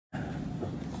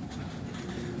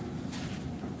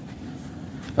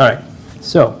All right,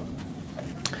 so,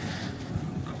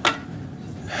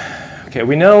 okay,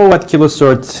 we know what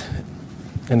kilosort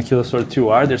and kilosort2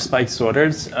 are. They're spike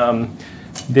sorters.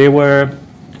 They were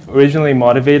originally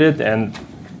motivated and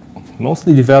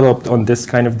mostly developed on this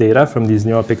kind of data from these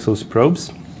NeuralPixels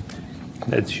probes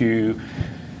that you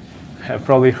have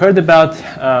probably heard about.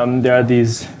 There are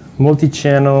these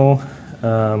multi-channel,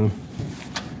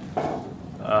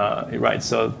 right,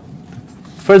 so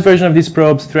first version of these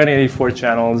probes, 384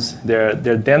 channels.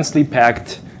 They're densely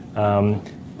packed.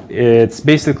 It's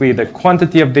basically the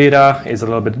quantity of data is a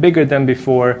little bit bigger than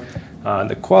before.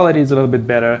 The quality is a little bit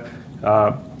better.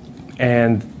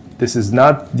 And this is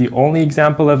not the only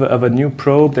example of a new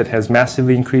probe that has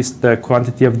massively increased the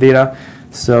quantity of data.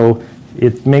 So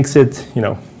it makes it,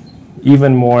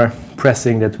 even more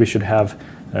pressing that we should have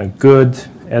good,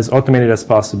 as automated as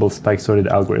possible, spike-sorted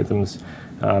algorithms.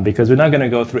 Because we're not going to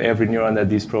go through every neuron that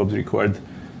these probes record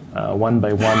one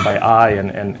by eye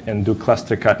and do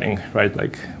cluster cutting, right,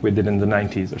 like we did in the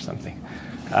 90s or something.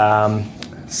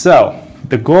 So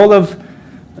the goal of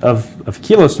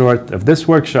kilosort, of this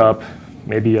workshop,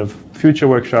 maybe of future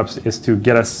workshops, is to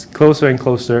get us closer and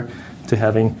closer to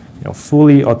having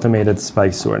fully automated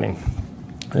spike sorting.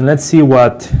 And let's see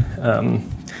what,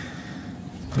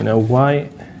 why,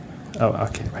 oh,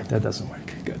 okay, right, that doesn't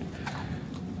work, good.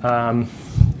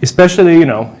 Especially,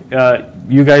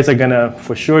 you guys are gonna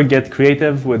for sure get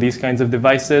creative with these kinds of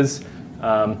devices.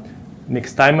 Nick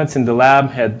Steinmetz in the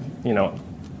lab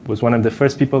was one of the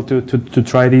first people to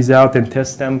try these out and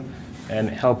test them and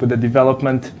help with the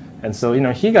development. And so,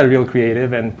 he got real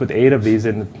creative and put 8 of these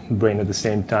in the brain at the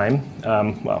same time.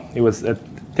 Well, it was a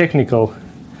technical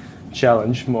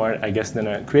challenge more, I guess, than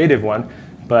a creative one.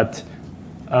 But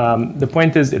the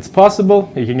point is, it's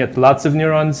possible. You can get lots of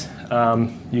neurons.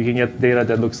 You can get data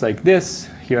that looks like this.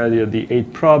 Here are the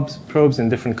 8 probes in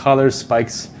different colors,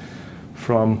 spikes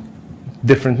from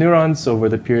different neurons over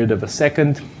the period of a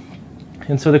second.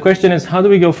 And so the question is, how do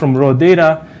we go from raw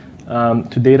data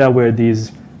to data where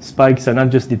these spikes are not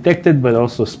just detected, but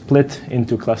also split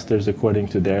into clusters according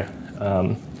to their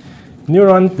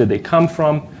neuron that they come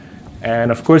from?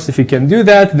 And of course, if you can do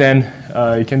that, then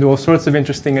you can do all sorts of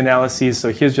interesting analyses.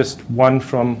 So here's just one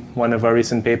from one of our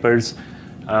recent papers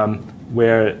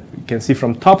where you can see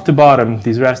from top to bottom,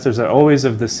 these rasters are always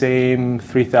of the same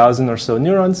 3,000 or so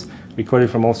neurons, recorded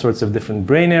from all sorts of different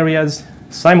brain areas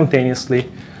simultaneously.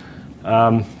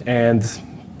 And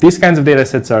these kinds of data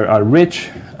sets are rich.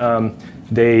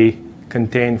 They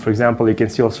contain, for example, you can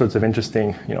see all sorts of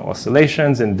interesting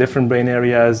oscillations in different brain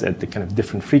areas at the kind of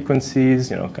different frequencies,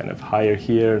 kind of higher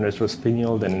here in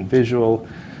retrospinal than in visual.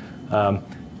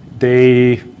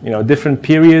 Different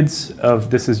periods of,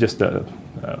 this is just a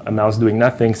mouse doing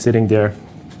nothing, sitting there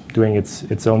doing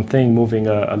its own thing, moving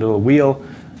a little wheel,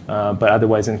 but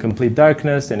otherwise in complete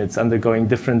darkness, and it's undergoing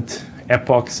different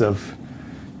epochs of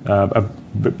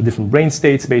different brain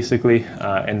states, basically,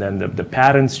 and then the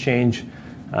patterns change.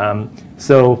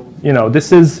 So,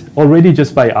 this is already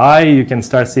just by eye, you can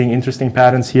start seeing interesting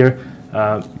patterns here.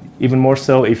 Even more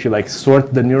so if you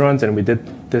sort the neurons, and we did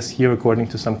this here according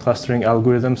to some clustering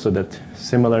algorithm so that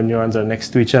similar neurons are next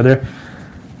to each other.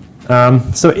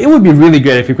 So it would be really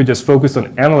great if you could just focus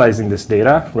on analyzing this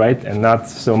data, right, and not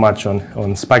so much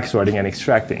on spike sorting and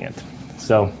extracting it.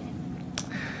 So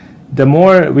the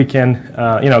more we can,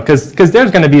 because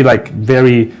there's going to be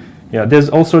there's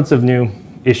all sorts of new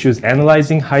issues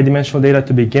analyzing high-dimensional data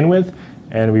to begin with,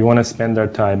 and we want to spend our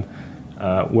time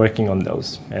working on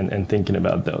those and thinking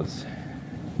about those.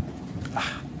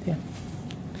 Yeah.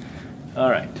 All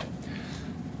right.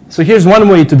 So here's one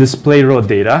way to display raw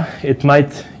data.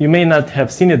 You may not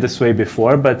have seen it this way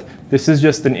before, but this is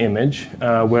just an image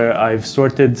where I've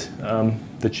sorted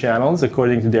the channels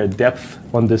according to their depth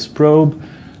on this probe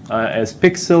as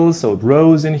pixels, so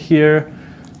rows in here,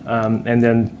 and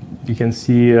then you can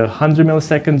see 100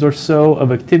 milliseconds or so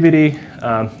of activity,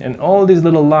 and all these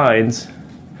little lines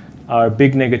are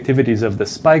big negativities of the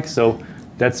spike, so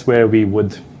that's where we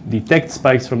would detect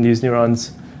spikes from these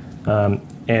neurons.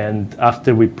 And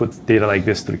after we put data like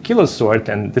this through kilosort,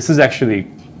 and this is actually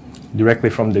directly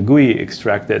from the GUI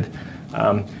extracted,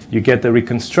 you get the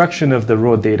reconstruction of the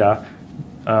raw data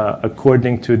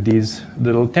according to these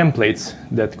little templates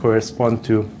that correspond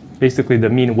to basically the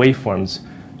mean waveforms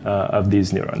of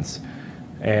these neurons.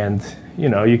 And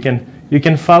you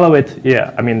can follow it.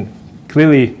 Yeah, I mean,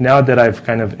 clearly now that I've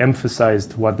kind of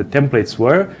emphasized what the templates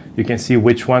were, you can see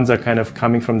which ones are kind of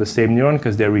coming from the same neuron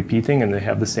because they're repeating and they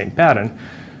have the same pattern.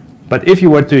 But if you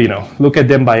were to look at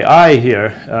them by eye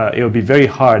here, it would be very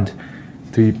hard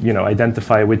to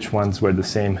identify which ones were the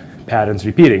same patterns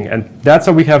repeating. And that's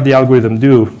what we have the algorithm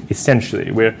do,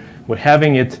 essentially. We're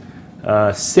having it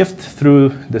sift through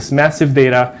this massive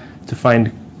data to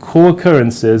find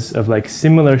co-occurrences of like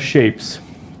similar shapes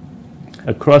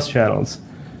across channels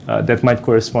that might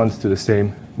correspond to the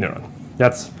same neuron.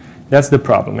 That's the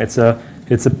problem. It's a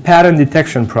pattern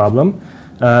detection problem.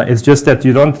 It's just that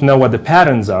you don't know what the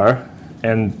patterns are,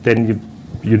 and then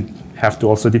you have to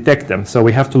also detect them. So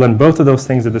we have to learn both of those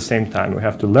things at the same time. We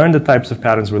have to learn the types of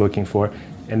patterns we're looking for,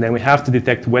 and then we have to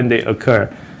detect when they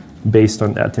occur based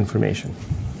on that information.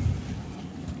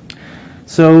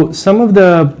 So some of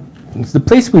the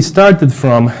place we started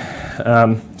from,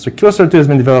 so kilosort2 has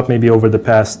been developed maybe over the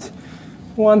past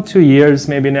 1-2 years,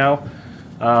 maybe now,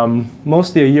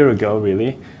 mostly a year ago,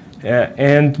 really.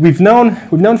 And we've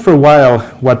known for a while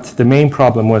what the main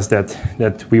problem was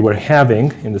that we were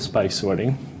having in the spike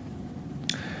sorting.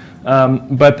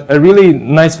 But a really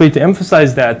nice way to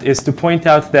emphasize that is to point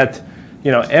out that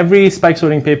every spike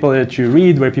sorting paper that you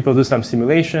read where people do some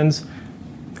simulations,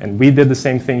 and we did the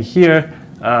same thing here,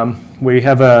 where you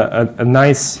have a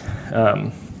nice,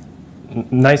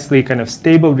 nicely kind of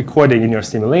stable recording in your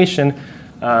simulation,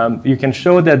 you can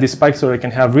show that the spike sorter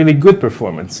can have really good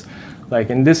performance. Like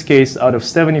in this case, out of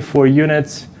 74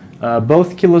 units,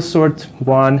 both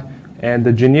kilosort1 and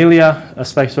the Genilia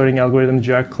spike sorting algorithm,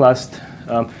 GR-clust,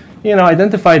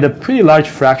 identified a pretty large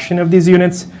fraction of these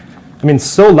units. I mean,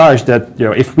 so large that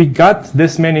if we got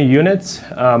this many units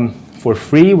for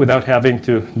free without having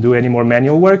to do any more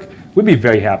manual work, we'd be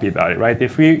very happy about it, right?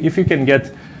 If you can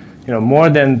get more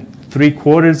than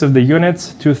 3/4 of the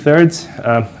units, 2/3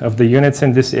 of the units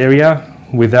in this area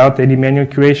without any manual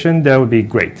curation, that would be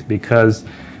great, because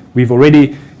we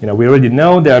already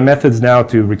know there are methods now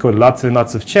to record lots and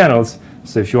lots of channels.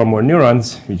 So if you want more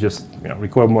neurons, you just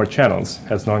record more channels,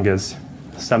 as long as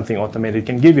something automated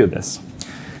can give you this.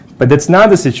 But that's not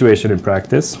the situation in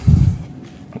practice.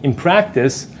 In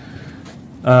practice,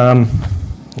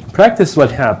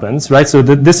 what happens, right? So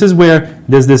this is where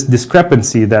there's this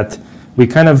discrepancy that we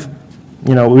kind of,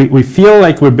 we feel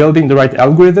like we're building the right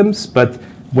algorithms, but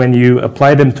when you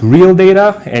apply them to real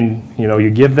data and you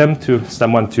give them to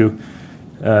someone to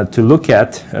look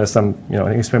at, some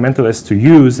an experimentalist to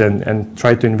use and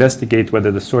try to investigate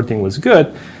whether the sorting was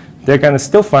good, they're going to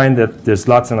still find that there's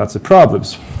lots and lots of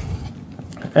problems.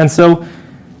 And so,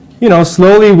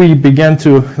 slowly we began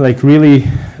to really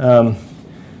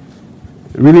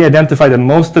identify that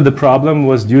most of the problem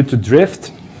was due to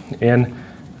drift, in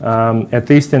at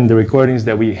least in the recordings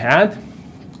that we had.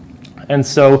 And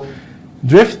so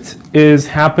drift is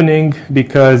happening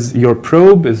because your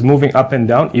probe is moving up and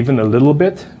down even a little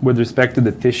bit with respect to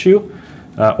the tissue,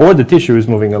 or the tissue is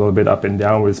moving a little bit up and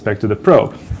down with respect to the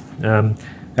probe.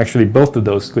 Actually, both of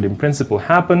those could in principle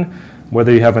happen,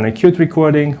 whether you have an acute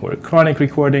recording or a chronic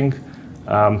recording.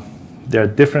 There are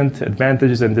different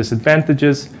advantages and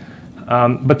disadvantages.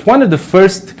 But one of the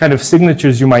first kind of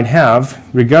signatures you might have,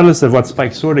 regardless of what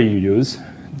spike sorter you use,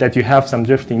 that you have some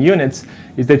drifting units,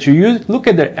 is that you look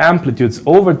at their amplitudes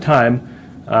over time,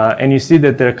 and you see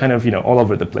that they're kind of all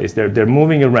over the place. They're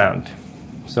moving around.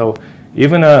 So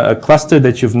even a cluster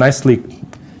that you've nicely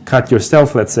cut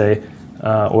yourself, let's say,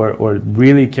 or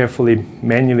really carefully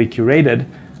manually curated,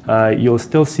 you'll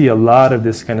still see a lot of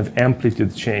this kind of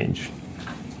amplitude change.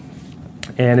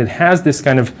 And it has this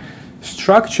kind of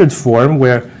structured form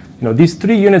where these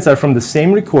 3 units are from the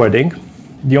same recording.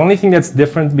 The only thing that's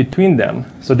different between them,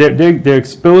 so they're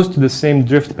exposed to the same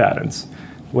drift patterns.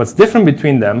 What's different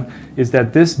between them is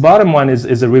that this bottom one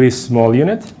is a really small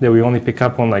unit that we only pick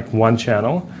up on like 1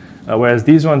 channel, whereas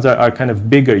these ones are kind of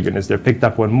bigger units. They're picked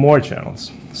up on more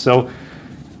channels. So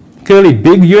clearly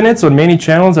big units on many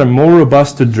channels are more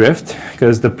robust to drift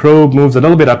because the probe moves a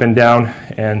little bit up and down,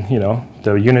 and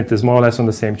the unit is more or less on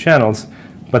the same channels.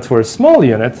 But for a small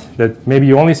unit that maybe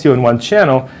you only see on 1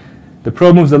 channel, the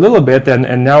probe moves a little bit,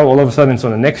 and now all of a sudden it's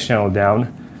on the next channel down,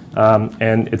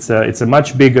 and it's a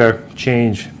much bigger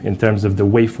change in terms of the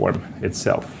waveform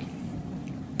itself.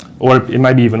 Or it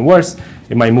might be even worse.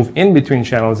 It might move in between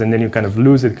channels, and then you kind of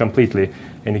lose it completely,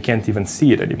 and you can't even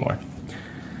see it anymore.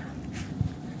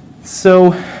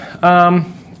 So,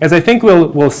 as I think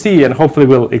we'll see, and hopefully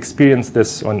we'll experience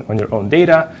this on your own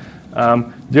data,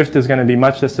 drift is going to be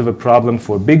much less of a problem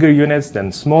for bigger units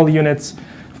than small units.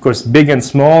 Of course, big and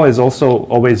small is also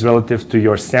always relative to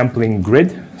your sampling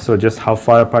grid, so just how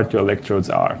far apart your electrodes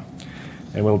are.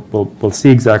 And we'll see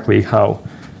exactly how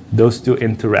those two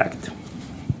interact.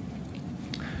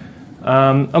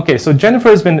 Okay, so Jennifer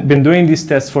has been doing these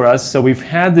tests for us, so we've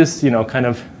had this kind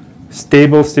of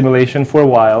stable stimulation for a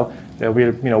while that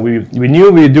we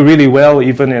knew we'd do really well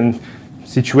even in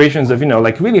situations of,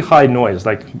 like really high noise,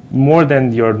 like more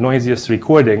than your noisiest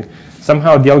recording,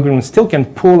 somehow the algorithm still can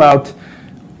pull out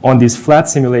on these flat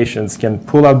simulations, can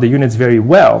pull out the units very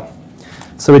well.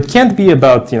 So it can't be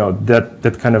about,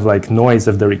 that kind of like noise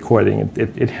of the recording.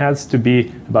 It has to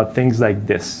be about things like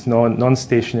this,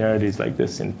 non-stationarities like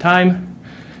this in time.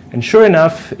 And sure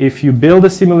enough, if you build a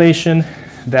simulation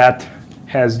that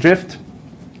has drift,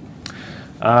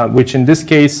 which in this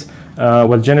case,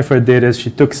 what Jennifer did is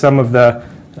she took some of the,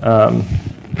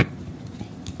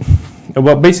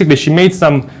 well, basically she made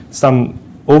some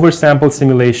oversampled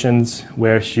simulations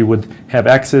where she would have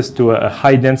access to a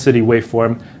high density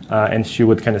waveform, and she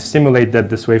would kind of simulate that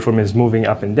this waveform is moving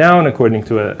up and down according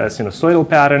to a sinusoidal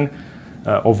pattern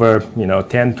over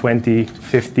 10, 20,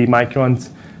 50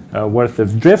 microns worth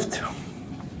of drift.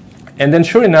 And then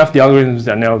sure enough, the algorithms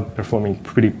are now performing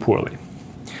pretty poorly.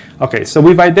 Okay, so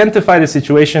we've identified a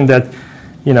situation that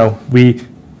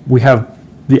we have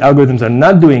the algorithms are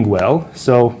not doing well.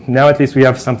 So now at least we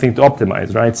have something to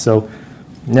optimize, right? So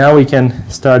now we can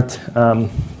start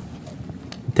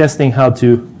testing how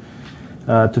to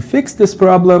fix this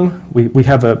problem. We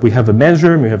have a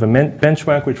measure, we have a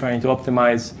benchmark we're trying to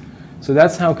optimize. So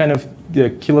that's how kind of the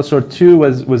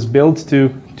kilosort2 was built to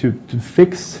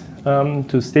fix,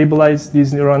 to stabilize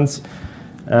these neurons.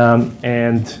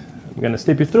 And I'm going to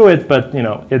step you through it, but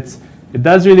it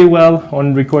does really well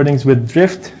on recordings with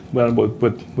drift. Well,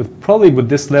 probably with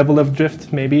this level of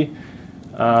drift, maybe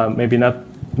not.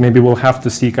 Maybe we'll have to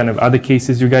see kind of other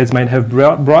cases you guys might have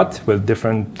brought with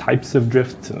different types of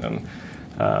drift.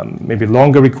 Maybe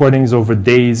longer recordings over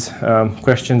days,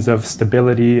 questions of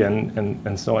stability,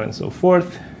 and so on and so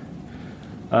forth.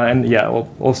 And yeah,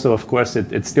 also of course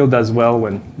it still does well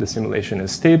when the simulation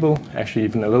is stable. Actually,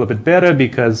 even a little bit better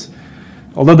because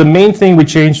although the main thing we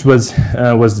changed was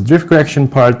the drift correction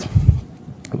part,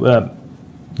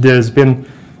 there's been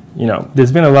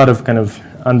a lot of kind of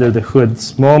under the hood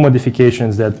small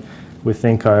modifications that we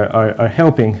think are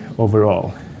helping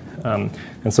overall. And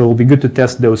so it will be good to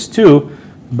test those too.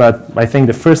 But I think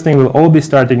the first thing we'll all be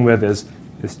starting with is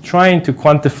trying to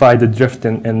quantify the drift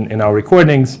in our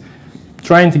recordings,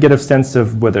 trying to get a sense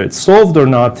of whether it's solved or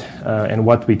not, and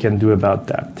what we can do about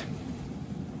that.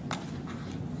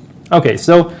 Okay,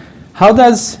 so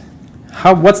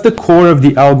what's the core of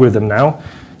the algorithm now?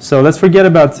 So let's forget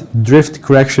about drift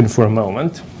correction for a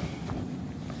moment.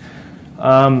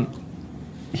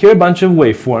 Here are a bunch of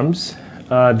waveforms.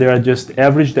 They are just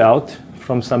averaged out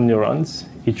from some neurons,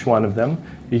 each one of them.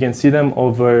 You can see them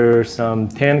over some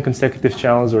 10 consecutive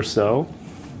channels or so.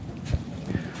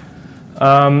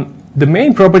 The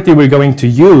main property we're going to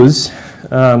use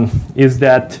is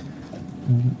that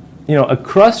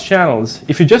across channels,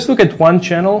 if you just look at one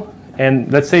channel,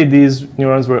 and let's say these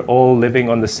neurons were all living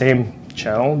on the same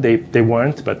channel, they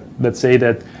weren't, but let's say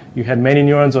that you had many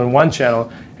neurons on one channel,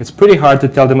 it's pretty hard to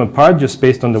tell them apart just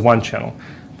based on the one channel.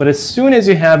 But as soon as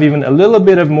you have even a little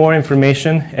bit of more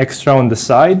information extra on the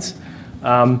sides,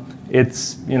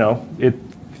 it's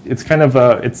kind of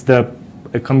a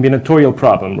combinatorial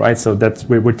problem, right? So that's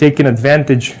where we're taking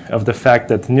advantage of the fact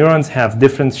that neurons have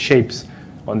different shapes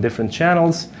on different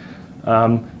channels.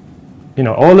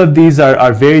 All of these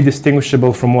are very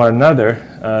distinguishable from one another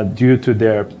due to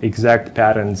their exact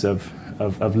patterns of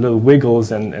little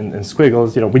wiggles and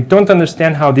squiggles. We don't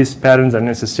understand how these patterns are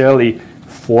necessarily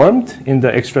formed in the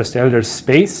extracellular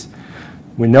space.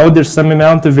 We know there's some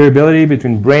amount of variability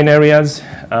between brain areas,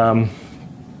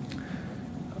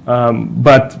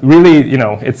 but really,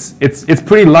 it's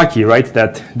pretty lucky, right,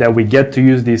 that we get to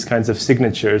use these kinds of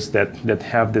signatures that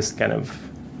have this kind of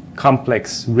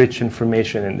complex, rich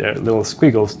information in their little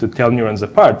squiggles to tell neurons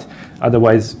apart.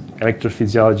 Otherwise,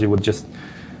 electrophysiology would just,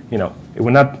 it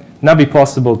would not be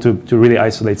possible to really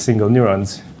isolate single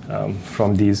neurons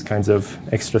from these kinds of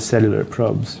extracellular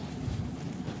probes.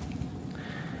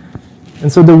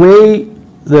 And so the way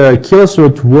the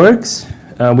kilosort works,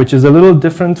 which is a little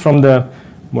different from the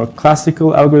more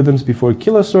classical algorithms before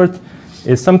kilosort,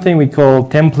 is something we call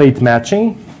template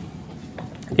matching.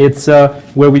 It's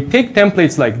where we take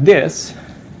templates like this,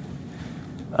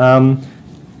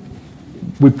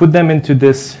 we put them into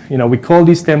this, we call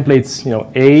these templates,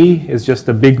 A is just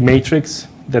a big matrix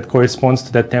that corresponds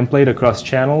to that template across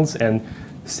channels and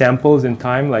samples in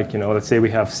time, like, let's say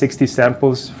we have 60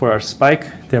 samples for our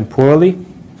spike temporally.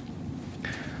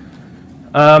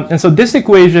 And so this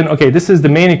equation, okay, this is the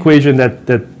main equation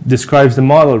that describes the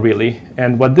model really.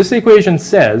 And what this equation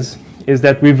says is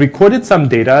that we've recorded some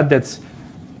data that's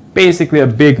basically a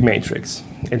big matrix.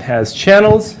 It has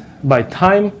channels by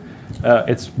time.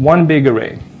 It's one big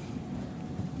array.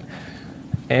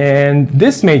 And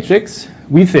this matrix,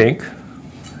 we think,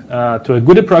 to a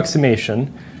good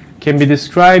approximation, can be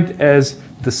described as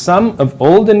the sum of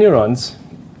all the neurons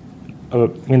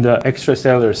in the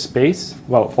extracellular space,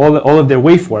 well, all of their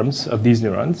waveforms of these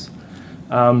neurons.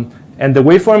 And the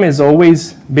waveform is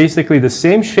always basically the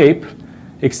same shape,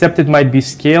 except it might be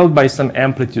scaled by some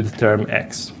amplitude term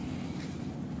x.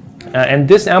 And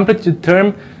this amplitude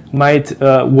term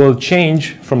will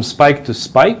change from spike to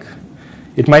spike.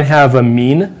 It might have a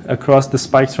mean across the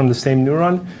spikes from the same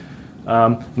neuron.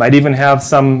 Might even have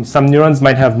some neurons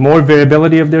might have more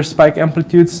variability of their spike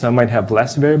amplitudes, some might have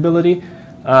less variability.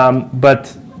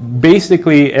 But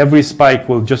basically, every spike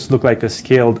will just look like a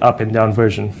scaled up and down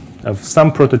version of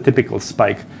some prototypical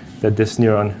spike that this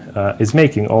neuron is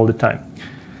making all the time.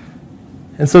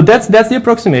 And so that's the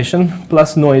approximation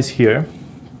plus noise here.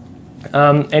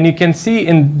 And you can see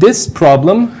in this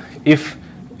problem,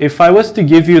 if I was to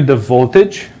give you the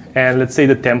voltage and let's say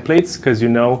the templates, because you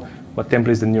know what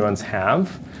templates the neurons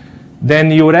have,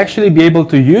 then you would actually be able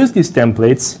to use these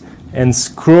templates and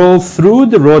scroll through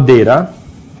the raw data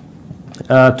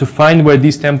to find where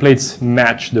these templates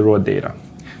match the raw data.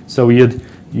 So you'd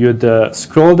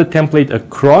scroll the template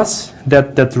across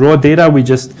that raw data we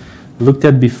just looked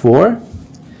at before.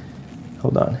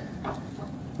 Hold on.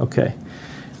 Okay.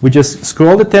 We just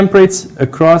scroll the templates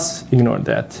across, ignore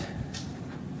that.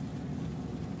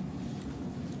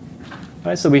 All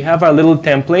right, so we have our little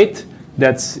template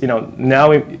that's, now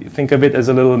we think of it as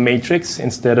a little matrix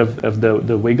instead of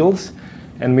the wiggles.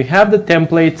 And we have the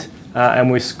template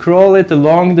and we scroll it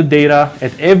along the data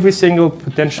at every single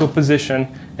potential position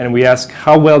and we ask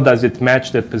how well does it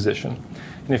match that position.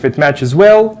 And if it matches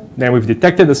well, then we've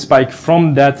detected a spike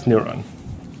from that neuron.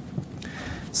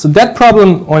 So that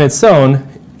problem on its own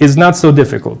is not so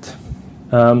difficult.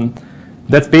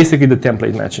 That's basically the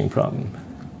template matching problem.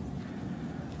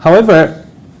 However,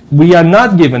 we are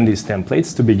not given these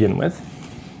templates to begin with,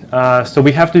 so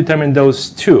we have to determine those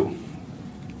too.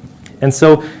 And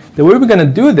so the way we're going to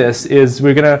do this is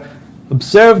we're going to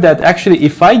observe that actually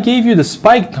if I gave you the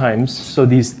spike times, so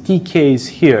these TKs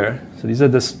here, so these are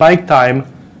the spike time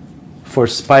for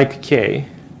spike K.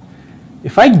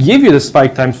 If I give you the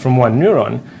spike times from one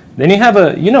neuron, then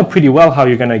you know pretty well how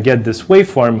you're going to get this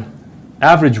waveform,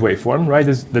 average waveform, right?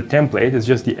 The template is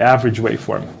just the average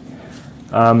waveform.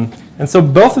 And so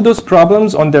both of those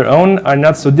problems on their own are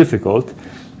not so difficult.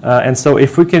 And so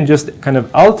if we can just kind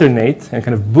of alternate and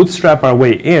kind of bootstrap our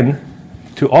way in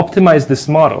to optimize this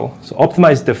model, so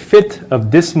optimize the fit of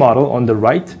this model on the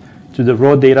right to the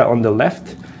raw data on the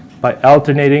left by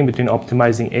alternating between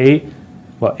optimizing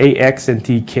AX and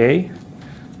TK,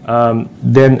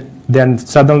 then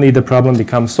suddenly the problem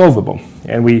becomes solvable.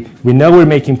 And we know we're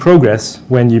making progress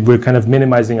when we're kind of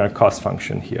minimizing our cost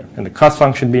function here. And the cost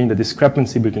function being the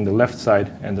discrepancy between the left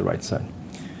side and the right side.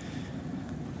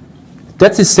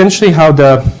 That's essentially how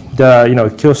the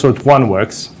kilosort1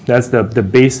 works. That's the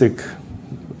basic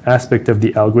aspect of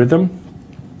the algorithm.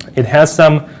 It has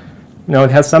some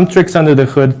tricks under the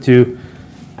hood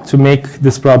to make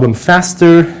this problem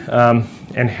faster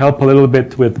and help a little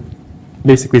bit with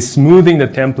basically smoothing the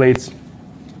templates.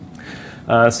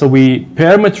 So we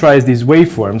parameterize these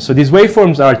waveforms. So these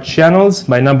waveforms are channels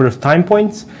by number of time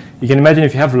points. You can imagine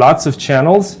if you have lots of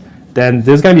channels, then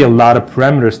there's going to be a lot of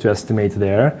parameters to estimate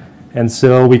there. And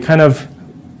so we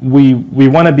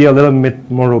want to be a little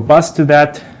bit more robust to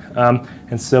that.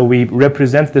 And so we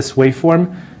represent this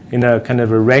waveform in a kind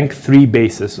of a rank 3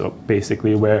 basis, so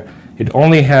basically, where it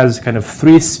only has kind of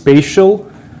 3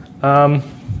 spatial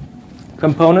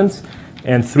components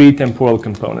and 3 temporal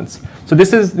components. So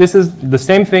this is the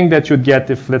same thing that you'd get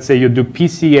if, let's say, you do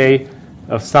PCA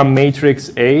of some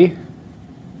matrix A.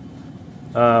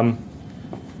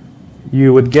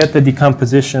 You would get the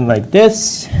decomposition like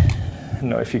this. I don't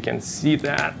know if you can see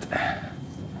that.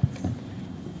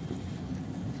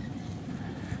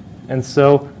 And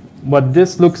so what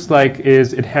this looks like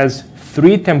is it has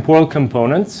 3 temporal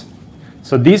components.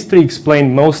 So these 3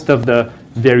 explain most of the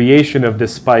variation of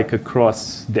this spike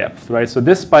across depth, right? So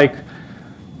this spike,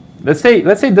 let's say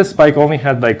this spike only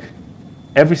had like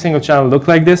every single channel looked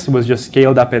like this, was just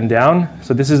scaled up and down.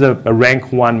 So this is a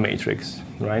rank 1 matrix,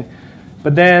 right?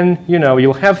 But then,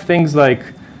 you'll have things like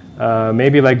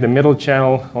maybe like the middle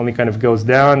channel only kind of goes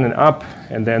down and up,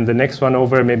 and then the next one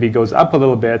over maybe goes up a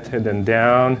little bit and then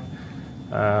down.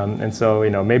 And so,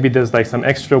 maybe there's like some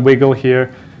extra wiggle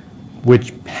here,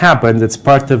 which happens. It's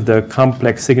part of the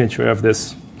complex signature of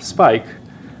this spike.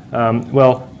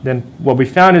 Well, then what we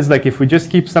found is like if we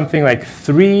just keep something like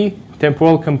 3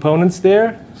 temporal components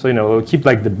there, so we'll keep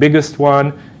like the biggest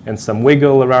one and some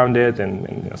wiggle around it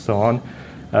and so on.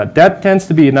 That tends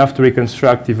to be enough to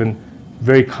reconstruct even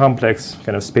very complex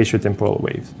kind of spatiotemporal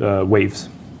waves.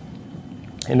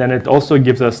 And then it also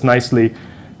gives us nicely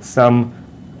some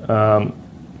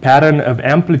pattern of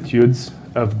amplitudes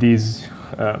of these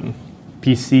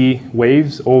PC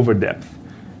waves over depth.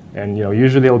 And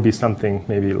usually it'll be something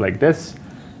maybe like this,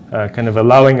 kind of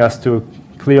allowing us to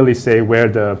clearly say where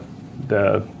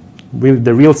the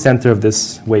real center of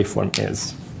this waveform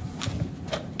is.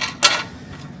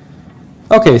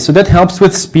 Okay, so that helps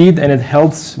with speed, and it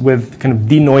helps with kind of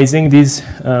denoising these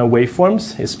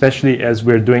waveforms, especially as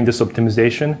we're doing this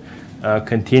optimization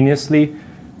continuously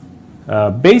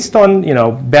based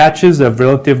on batches of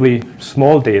relatively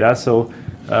small data. So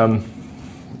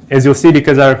as you'll see,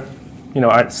 because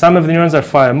some of the neurons are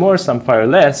fire more, some fire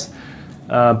less,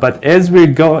 but as we're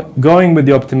going with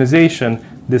the optimization,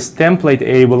 this template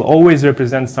A will always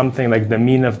represent something like the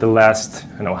mean of the last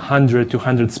 100,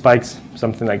 200 spikes,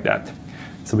 something like that.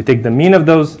 So we take the mean of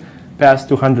those past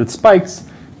 200 spikes,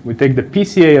 we take the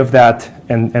PCA of that,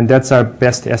 and that's our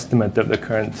best estimate of the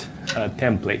current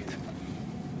template.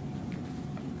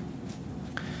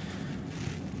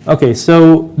 Okay,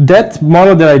 so that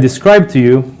model that I described to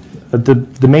you,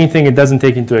 the main thing it doesn't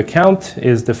take into account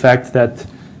is the fact that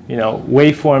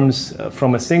waveforms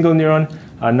from a single neuron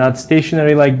are not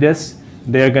stationary like this.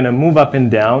 They're going to move up and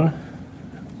down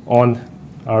on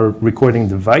our recording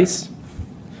device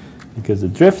because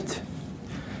of drift.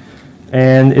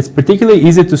 And it's particularly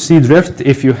easy to see drift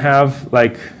if you have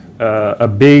like a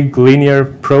big linear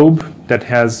probe that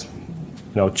has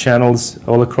channels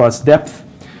all across depth.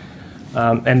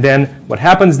 And then what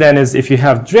happens then is if you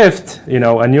have drift, a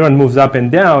neuron moves up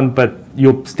and down, but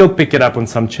you'll still pick it up on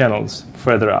some channels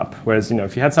further up. Whereas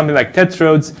if you had something like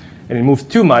tetrodes and it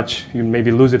moved too much, you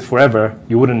maybe lose it forever.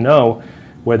 You wouldn't know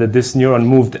whether this neuron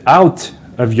moved out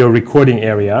of your recording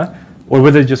area or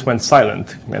whether it just went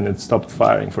silent and it stopped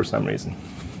firing for some reason.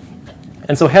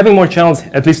 And so having more channels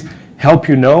at least help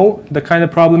you know the kind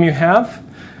of problem you have.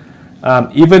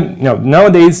 Even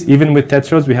nowadays, even with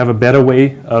tetrodes, we have a better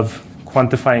way of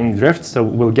quantifying drift, so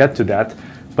we'll get to that.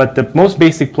 But the most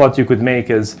basic plot you could make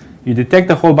is you detect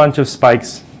a whole bunch of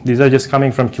spikes. These are just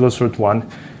coming from kilosort1.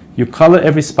 You color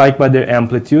every spike by their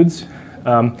amplitudes,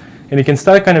 and you can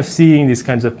start kind of seeing these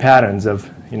kinds of patterns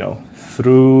of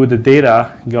through the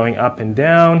data going up and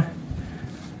down.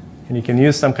 And you can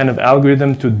use some kind of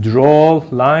algorithm to draw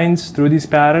lines through these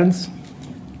patterns.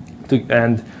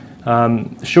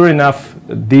 Sure enough,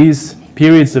 these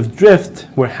periods of drift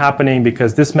were happening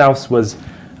because this mouse was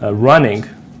running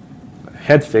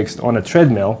head fixed on a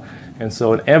treadmill. And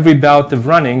so in every bout of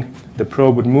running, the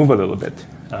probe would move a little bit,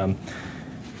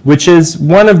 which is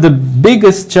one of the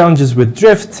biggest challenges with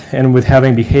drift and with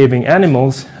having behaving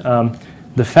animals.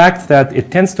 The fact that it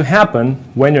tends to happen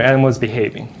when your animal is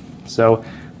behaving. So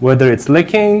whether it's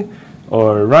licking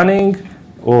or running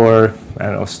or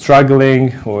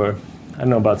struggling or I don't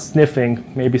know about sniffing,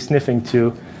 maybe sniffing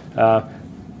too.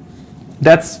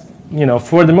 That's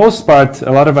for the most part,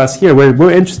 a lot of us here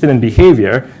we're interested in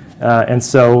behavior, and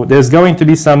so there's going to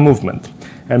be some movement.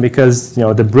 And because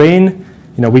the brain,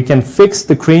 we can fix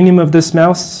the cranium of this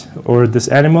mouse or this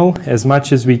animal as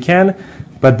much as we can.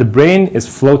 But the brain is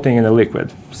floating in a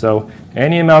liquid. So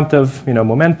any amount of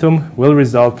momentum will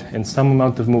result in some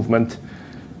amount of movement.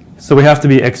 So we have to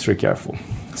be extra careful.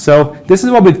 So this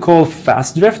is what we'd call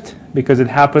fast drift because it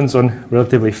happens on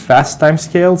relatively fast time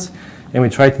scales. And we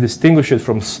try to distinguish it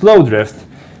from slow drift,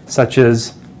 such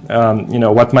as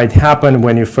what might happen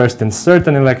when you first insert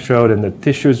an electrode and the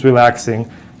tissue is relaxing.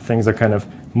 Things are kind of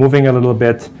moving a little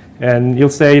bit. And you'll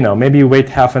say, maybe you wait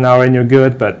half an hour and you're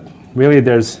good. But really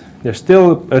there's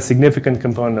still a significant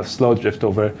component of slow drift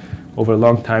over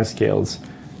long time scales,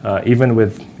 even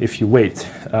if you wait.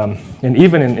 And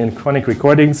even in chronic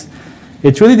recordings,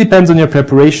 it really depends on your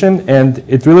preparation, and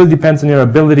it really depends on your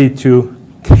ability to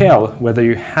tell whether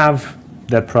you have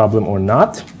that problem or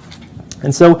not.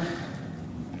 And so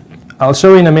I'll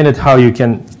show you in a minute how you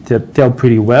can tell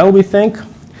pretty well, we think.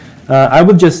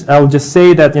 I'll just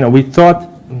say that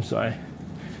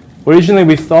originally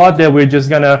we thought that we're just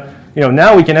gonna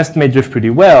now we can estimate drift pretty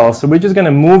well, so we're just going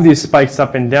to move these spikes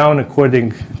up and down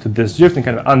according to this drift and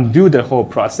kind of undo the whole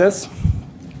process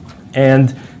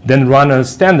and then run a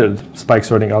standard spike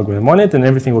sorting algorithm on it and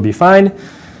everything will be fine.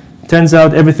 Turns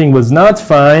out everything was not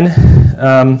fine,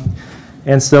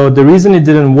 and so the reason it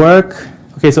didn't work,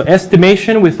 so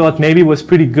estimation we thought maybe was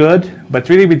pretty good, but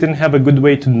really we didn't have a good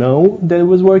way to know that it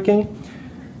was working.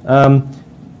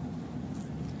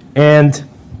 And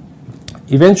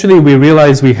eventually, we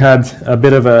realized we had a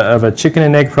bit of a chicken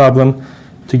and egg problem.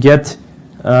 To get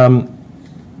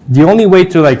the only way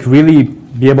to really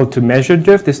be able to measure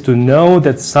drift is to know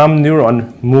that some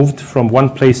neuron moved from one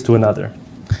place to another.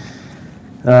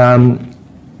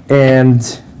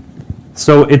 And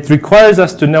so it requires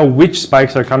us to know which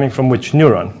spikes are coming from which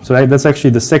neuron. So that's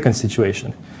actually the second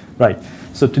situation. Right.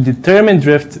 So to determine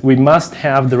drift, we must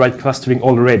have the right clustering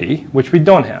already, which we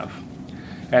don't have.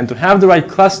 And to have the right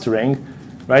clustering,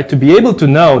 right, to be able to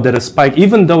know that a spike,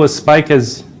 even though a spike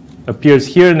appears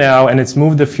here now and it's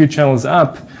moved a few channels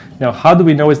up, now how do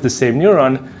we know it's the same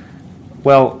neuron?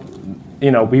 Well,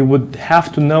 we would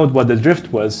have to know what the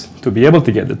drift was to be able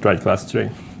to get the right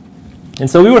clustering. And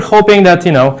so we were hoping that,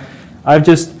 I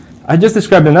just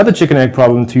described another chicken egg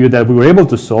problem to you that we were able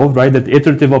to solve, right? That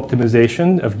iterative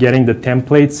optimization of getting the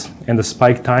templates and the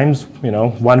spike times,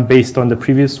 one based on the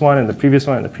previous one and the previous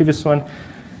one and the previous one.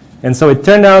 And so it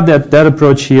turned out that that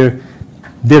approach here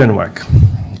didn't work.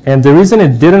 And the reason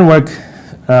it didn't work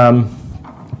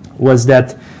was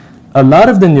that a lot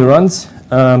of the neurons,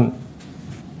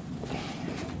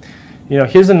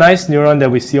 here's a nice neuron that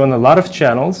we see on a lot of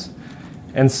channels.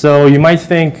 And so you might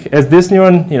think, as this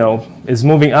neuron, is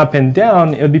moving up and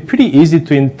down, it would be pretty easy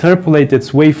to interpolate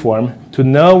its waveform to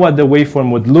know what the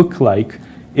waveform would look like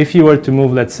if you were to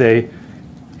move, let's say,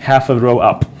 half a row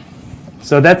up.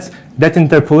 So that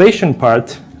interpolation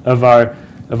part of our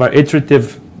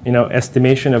iterative,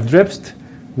 estimation of drift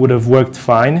would have worked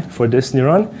fine for this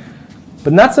neuron,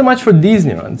 but not so much for these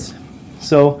neurons.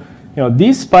 So,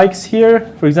 these spikes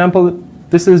here, for example,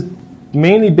 this is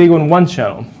mainly big on one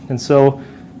channel. And so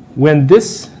when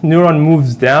this neuron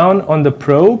moves down on the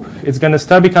probe, it's going to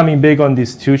start becoming big on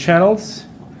these two channels.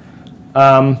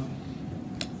 And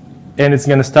it's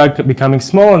going to start becoming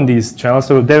small on these channels.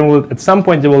 So then at some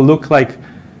point, it will look like,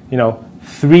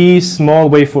 three small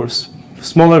waveforms,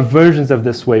 smaller versions of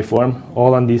this waveform,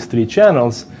 all on these three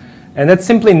channels. And that's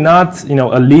simply not,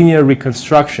 a linear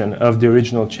reconstruction of the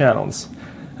original channels.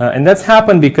 And that's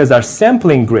happened because our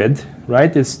sampling grid,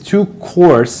 right, is too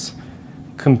coarse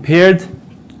compared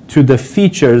to the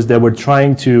features that we're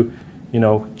trying to,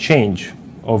 change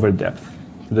over depth.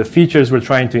 The features we're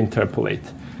trying to interpolate,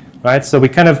 right? So we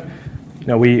kind of,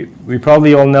 we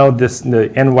probably all know this, the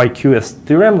NYQS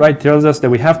theorem, right, tells us that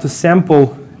we have to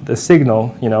sample the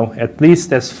signal, at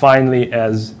least as finely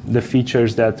as the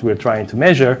features that we're trying to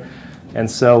measure. And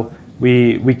so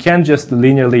we can't just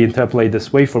linearly interpolate this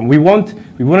waveform. We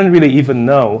wouldn't really even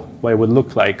know what it would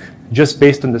look like just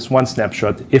based on this one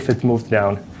snapshot if it moved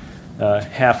down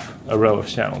half a row of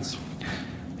channels.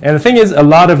 And the thing is, a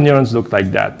lot of neurons look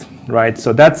like that, right?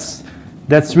 So that's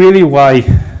really why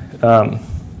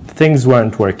things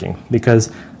weren't working,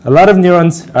 because a lot of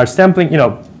neurons are sampling,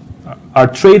 our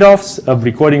trade-offs of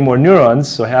recording more neurons,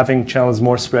 so having channels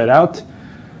more spread out,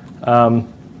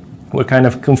 we're kind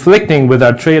of conflicting with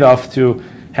our trade-off to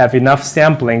have enough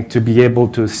sampling to be able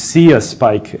to see a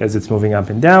spike as it's moving up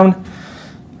and down.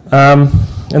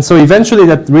 And so eventually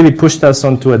that really pushed us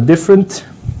onto a different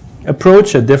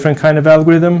approach, a different kind of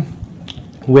algorithm,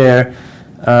 where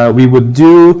we would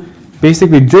do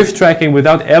basically drift tracking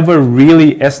without ever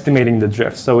really estimating the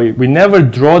drift. So we never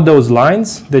draw those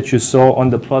lines that you saw on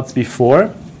the plots before.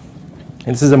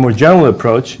 And this is a more general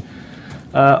approach.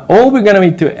 All we're going to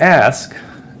need to ask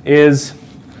is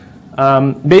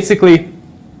basically,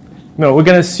 we're going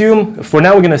to assume, for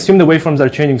now, we're going to assume the waveforms are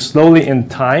changing slowly in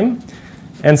time.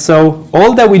 And so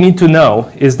all that we need to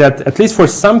know is that at least for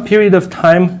some period of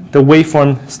time, the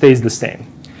waveform stays the same.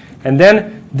 And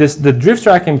then the drift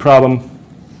tracking problem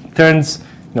turns,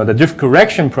 the drift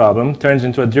correction problem turns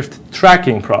into a drift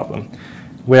tracking problem,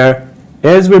 where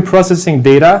as we're processing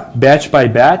data batch by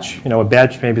batch, a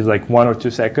batch maybe is like 1 or 2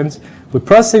 seconds, we're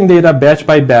processing data batch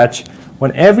by batch.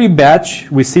 On every batch,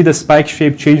 we see the spike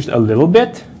shape changed a little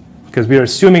bit, because we are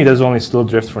assuming there's only slow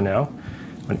drift for now.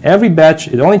 On every batch,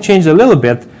 it only changed a little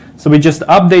bit, so we just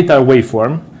update our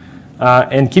waveform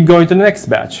and keep going to the next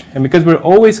batch. And because we're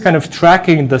always kind of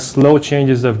tracking the slow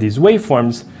changes of these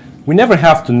waveforms, we never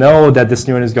have to know that this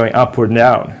neuron is going up or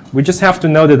down. We just have to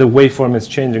know that the waveform is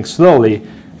changing slowly,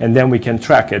 and then we can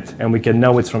track it, and we can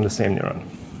know it's from the same neuron.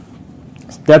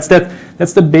 That's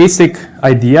the basic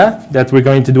idea, that we're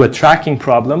going to do a tracking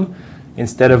problem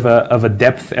instead of a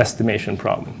depth estimation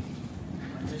problem.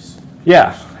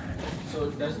 Yeah?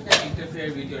 So doesn't that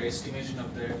interfere with your estimation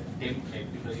of the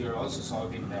template, because you're also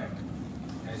solving that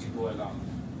as you go along?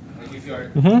 Like if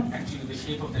you're actually, the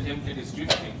shape of the template is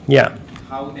drifting, yeah.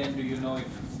 How then do you know if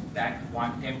that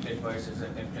one template versus a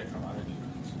template from other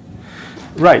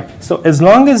neurons? Right. So as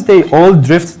long as they all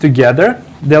drift together,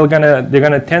 they're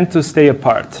gonna tend to stay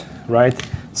apart, right?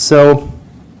 So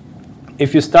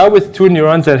if you start with 2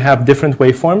 neurons that have different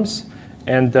waveforms,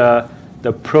 and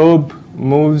the probe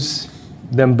moves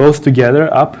them both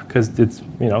together up, because it's,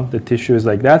 you know, the tissue is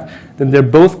like that, then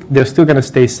they're still going to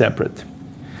stay separate.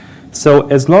 So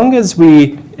as long as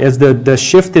as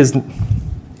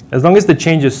long as the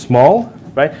change is small,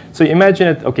 right? So imagine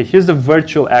it, okay, here's the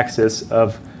virtual axis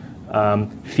of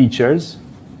features,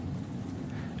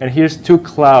 and here's two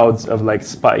clouds of like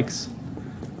spikes,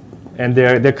 and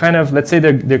they're kind of, let's say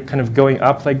they're kind of going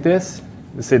up like this.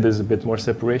 Let's say there's a bit more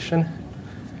separation,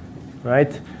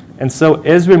 right? And so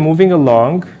as we're moving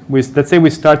along, let's say we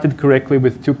started correctly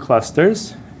with two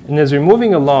clusters, and as we're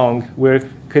moving along, we're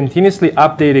continuously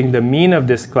updating the mean of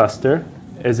this cluster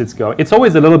as it's going. It's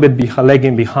always a little bit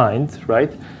lagging behind,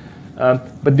 right?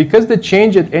 But because the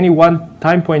change at any one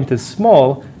time point is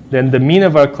small, then the mean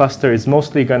of our cluster is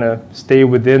mostly going to stay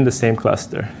within the same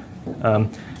cluster.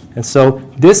 And so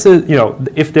this is, you know,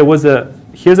 if there was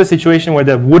here's a situation where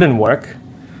that wouldn't work,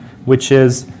 which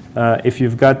is if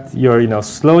you've got your, you know,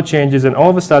 slow changes and all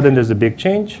of a sudden there's a big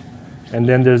change, and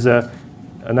then there's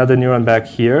another neuron back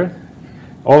here.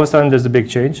 All of a sudden there's a big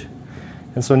change.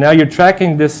 And so now you're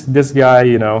tracking this guy,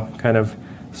 you know, kind of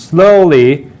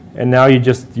slowly, and now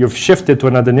you've shifted to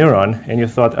another neuron, and you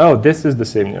thought, oh, this is the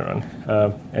same neuron.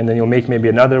 And then you'll make maybe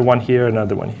another one here,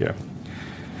 another one here.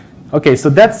 Okay, so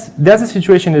that's a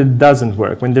situation that doesn't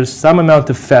work, when there's some amount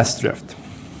of fast drift.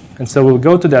 And so we'll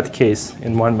go to that case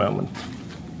in one moment.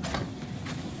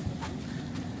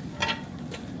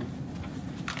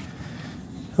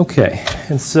 Okay,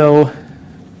 and so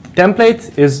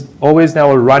template is always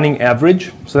now a running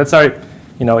average. So that's our,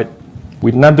 you know,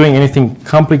 we're not doing anything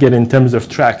complicated in terms of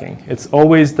tracking. It's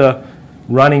always the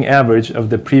running average of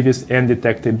the previous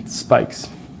undetected spikes.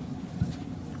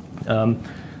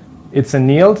 It's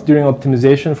annealed during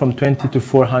optimization from 20 to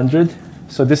 400.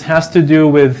 So this has to do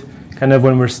with kind of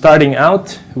when we're starting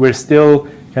out, we're still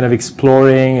kind of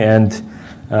exploring, and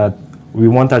we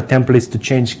want our templates to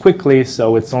change quickly,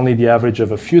 so it's only the average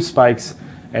of a few spikes.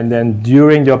 And then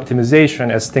during the optimization,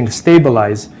 as things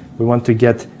stabilize, we want to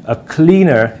get a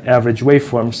cleaner average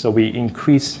waveform, so we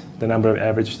increase the number of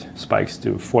average spikes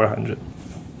to 400.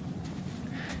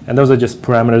 And those are just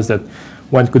parameters that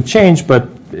one could change, but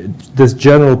this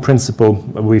general principle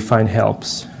we find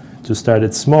helps to start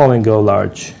it small and go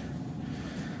large.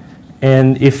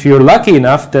 And if you're lucky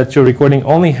enough that your recording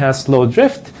only has slow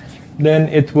drift, then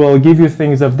it will give you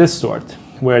things of this sort,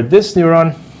 where this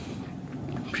neuron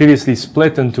previously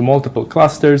split into multiple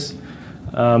clusters.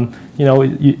 You know,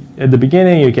 at the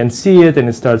beginning you can see it, and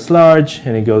it starts large,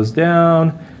 and it goes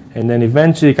down, and then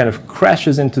eventually kind of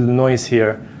crashes into the noise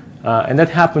here. And that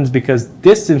happens because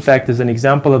this, in fact, is an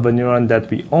example of a neuron that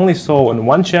we only saw on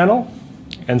one channel,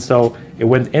 and so it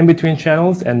went in between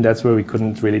channels, and that's where we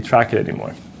couldn't really track it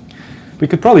anymore. We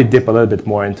could probably dip a little bit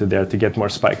more into there to get more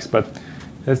spikes, but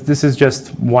this is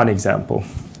just one example.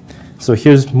 So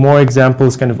here's more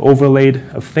examples kind of overlaid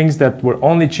of things that were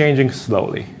only changing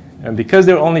slowly. And because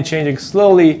they're only changing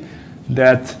slowly,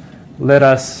 that let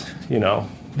us, you know,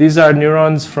 these are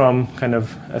neurons from kind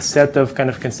of a set of kind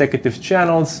of consecutive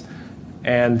channels.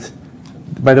 And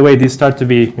by the way, these start to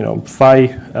be, you know,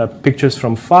 pictures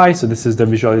from phi. So this is the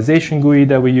visualization GUI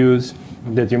that we use,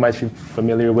 that you might be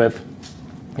familiar with.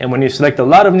 And when you select a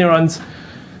lot of neurons,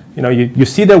 you know, you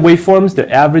see the waveforms,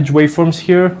 the average waveforms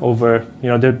here over, you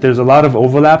know, there's a lot of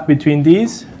overlap between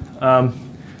these.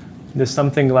 There's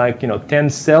something like, you know, 10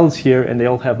 cells here, and they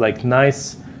all have like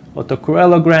nice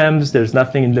autocorrelograms. There's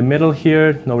nothing in the middle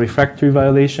here, no refractory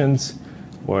violations,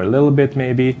 or a little bit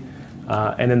maybe.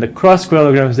 And then the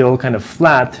cross-correlograms, they're all kind of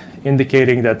flat,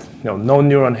 indicating that, you know, no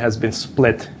neuron has been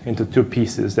split into two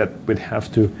pieces that we'd have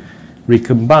to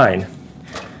recombine.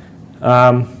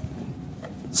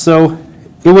 So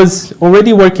it was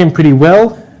already working pretty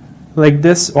well like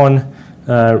this on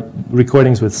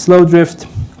recordings with slow drift.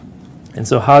 And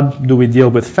so how do we deal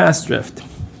with fast drift?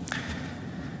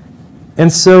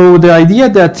 And so the idea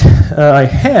that I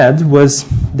had was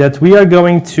that we are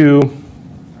going to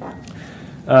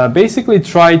basically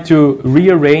try to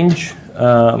rearrange,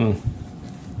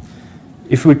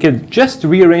 if we could just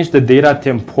rearrange the data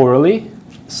temporally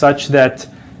such that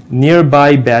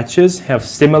nearby batches have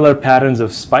similar patterns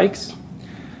of spikes,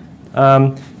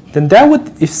 then that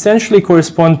would essentially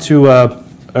correspond to a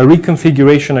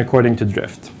reconfiguration according to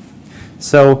drift.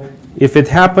 So if it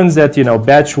happens that, you know,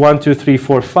 batch 1, 2, 3,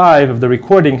 4, 5 of the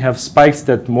recording have spikes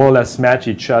that more or less match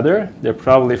each other, they're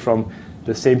probably from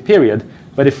the same period.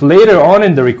 But if later on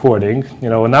in the recording, you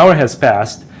know, an hour has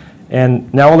passed,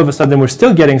 and now all of a sudden we're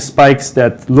still getting spikes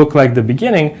that look like the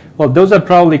beginning, well, those are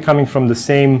probably coming from the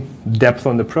same depth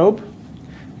on the probe.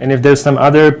 And if there's some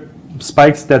other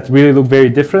spikes that really look very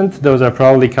different, those are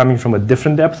probably coming from a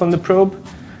different depth on the probe.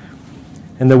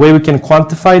 And the way we can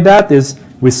quantify that is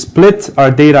we split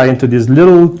our data into these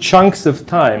little chunks of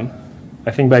time,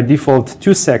 I think by default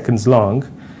 2 seconds long,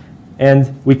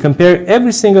 and we compare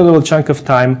every single little chunk of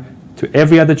time to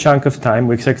every other chunk of time.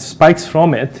 We extract spikes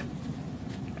from it,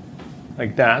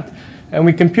 like that, and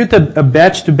we compute a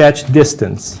batch-to-batch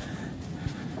distance.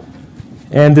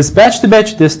 And this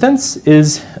batch-to-batch distance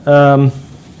is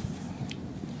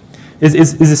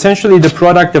essentially the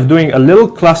product of doing a little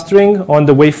clustering on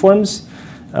the waveforms,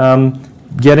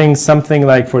 getting something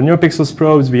like for NeurPixels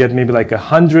probes, we had maybe like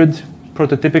 100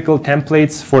 prototypical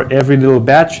templates for every little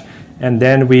batch, and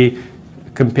then we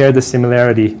compare the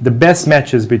similarity, the best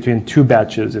matches between 2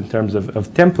 batches in terms of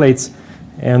templates,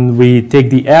 and we take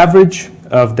the average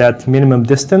of that minimum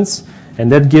distance, and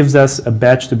that gives us a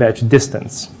batch-to-batch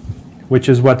distance, which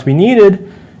is what we needed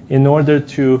in order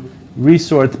to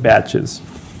resort batches.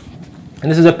 And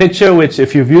this is a picture which,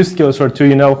 if you've used kilosort2,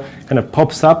 you know kind of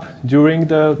pops up during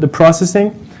the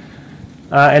processing.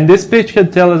 And this picture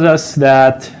tells us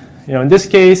that, you know, in this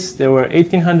case, there were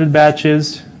 1,800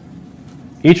 batches.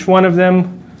 Each one of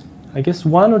them, I guess,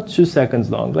 1 or 2 seconds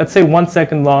long. Let's say 1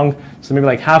 second long, so maybe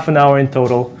like half an hour in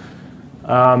total.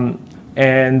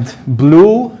 And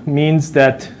blue means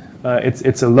that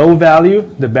it's a low value.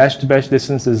 The batch-to-batch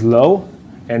distance is low.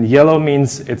 And yellow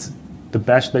means the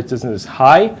batch-to-batch distance is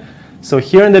high. So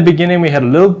here in the beginning, we had a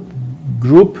little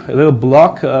group, a little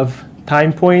block of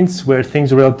time points where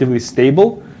things were relatively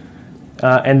stable.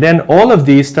 And then all of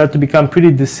these start to become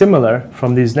pretty dissimilar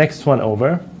from these next one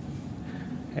over.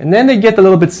 And then they get a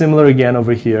little bit similar again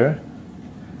over here.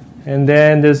 And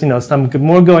then there's, you know, some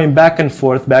more going back and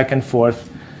forth, back and forth.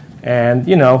 And,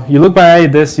 you know, you look by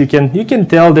this, you can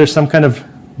tell there's some kind of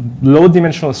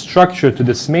low-dimensional structure to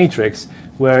this matrix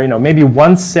where, you know, maybe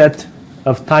one set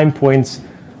of time points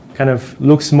kind of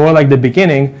looks more like the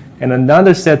beginning, and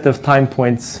another set of time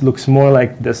points looks more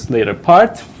like this later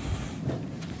part.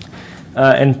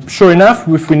 And sure enough,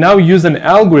 if we now use an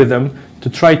algorithm to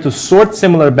try to sort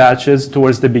similar batches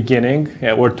towards the beginning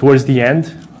or towards the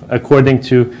end, according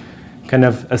to kind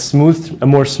of a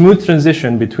more smooth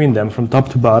transition between them from top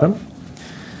to bottom,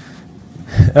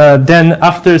 then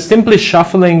after simply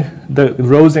shuffling the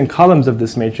rows and columns of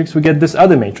this matrix, we get this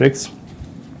other matrix.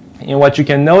 And what you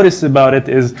can notice about it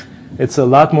is it's a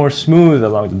lot more smooth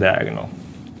along the diagonal.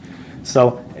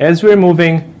 So as we're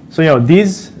moving, so, you know,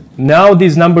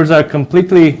 these numbers are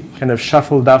completely kind of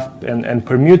shuffled up and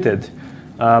permuted.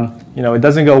 You know, it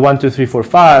doesn't go 1, 2, 3, 4,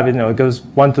 5. You know, it goes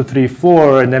 1, 2, 3,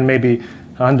 4, and then maybe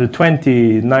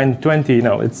 120, 920. You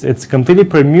know, it's completely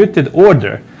permuted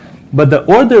order. But the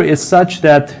order is such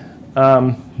that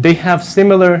they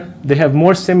have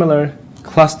more similar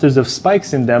clusters of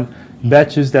spikes in them,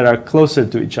 batches that are closer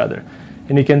to each other.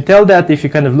 And you can tell that if you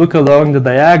kind of look along the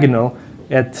diagonal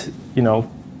at, you know,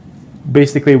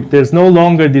 basically there's no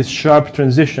longer these sharp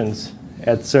transitions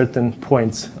at certain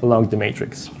points along the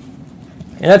matrix.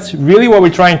 And that's really what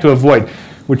we're trying to avoid.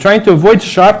 We're trying to avoid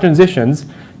sharp transitions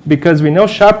because we know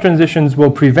sharp transitions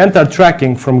will prevent our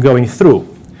tracking from going through.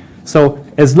 So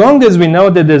as long as we know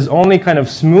that there's only kind of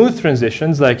smooth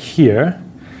transitions like here,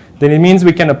 then it means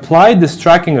we can apply this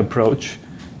tracking approach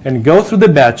and go through the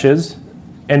batches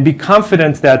and be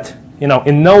confident that, you know,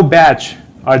 in no batch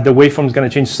are the waveforms going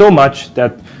to change so much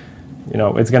that, you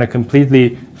know, it's going to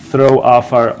completely throw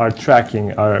off our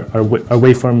tracking, our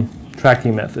waveform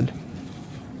tracking method.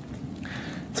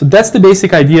 So that's the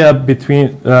basic idea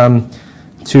between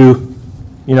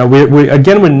you know,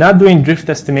 we're not doing drift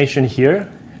estimation here.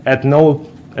 At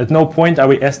no point are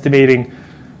we estimating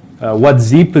what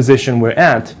z position we're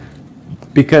at,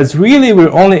 because really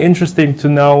we're only interested to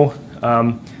know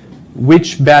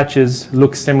which batches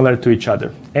look similar to each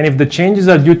other. And if the changes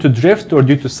are due to drift or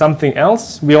due to something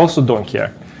else, we also don't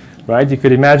care, right? You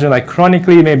could imagine like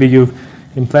chronically, maybe you've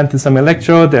implanted some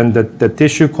electrode and the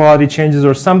tissue quality changes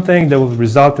or something that will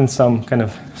result in some kind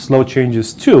of slow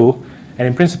changes too. And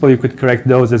in principle, you could correct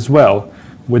those as well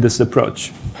with this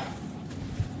approach.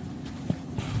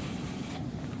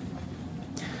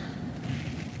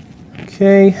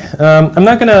 Okay,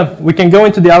 we can go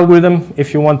into the algorithm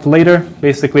if you want later.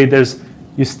 Basically, this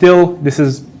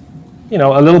is, you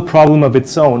know, a little problem of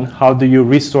its own. How do you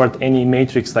resort any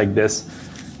matrix like this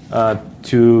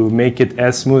to make it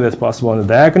as smooth as possible on the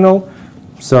diagonal?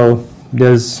 So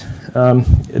there's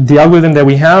the algorithm that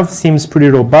we have seems pretty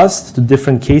robust to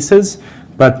different cases,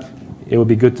 but it would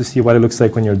be good to see what it looks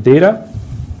like on your data.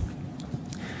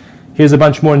 Here's a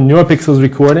bunch more NeurPixels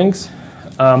recordings.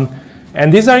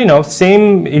 And these are, you know,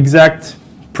 same exact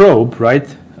probe, right?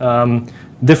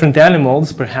 Different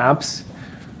animals, perhaps,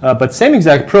 but same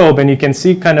exact probe. And you can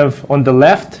see kind of on the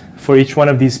left for each one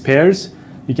of these pairs,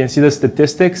 you can see the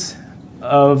statistics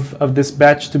of this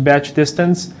batch-to-batch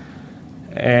distance.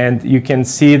 And you can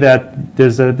see that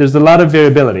there's a lot of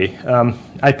variability.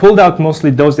 I pulled out mostly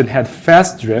those that had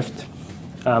fast drift.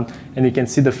 And you can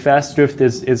see the fast drift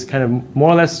is kind of more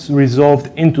or less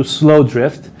resolved into slow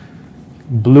drift.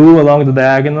 Blue along the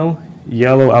diagonal,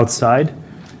 yellow outside.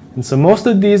 And so most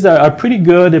of these are pretty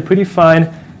good, they're pretty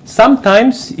fine.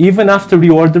 Sometimes, even after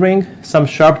reordering, some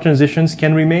sharp transitions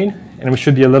can remain, and we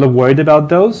should be a little worried about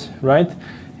those, right?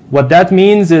 What that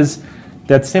means is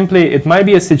that simply it might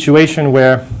be a situation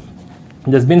where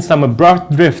there's been some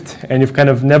abrupt drift, and you've kind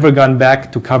of never gone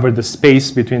back to cover the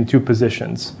space between two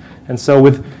positions. And so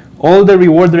with all the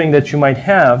reordering that you might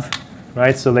have,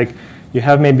 right, so like you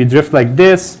have maybe drift like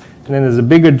this, and then there's a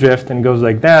bigger drift and goes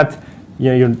like that,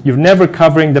 you know, you're never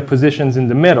covering the positions in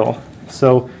the middle.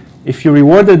 So if you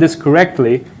reorder this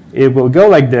correctly, it will go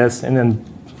like this, and then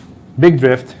big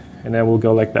drift, and then will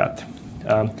go like that.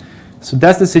 So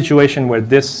that's the situation where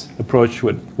this approach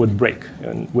would break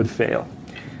and would fail.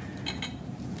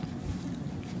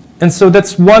 And so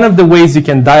that's one of the ways you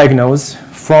can diagnose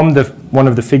from one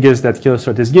of the figures that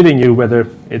kilosort is giving you whether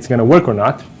it's going to work or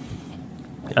not.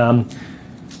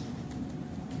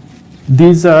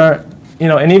 These are, you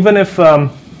know, and even if,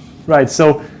 right,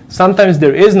 so sometimes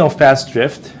there is no fast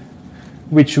drift,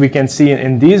 which we can see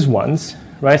in these ones,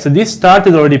 right? So these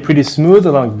started already pretty smooth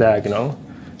along the diagonal.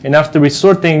 And after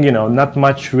resorting, you know, not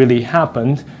much really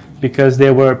happened because they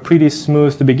were pretty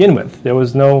smooth to begin with. There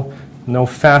was no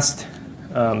fast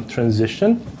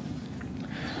transition.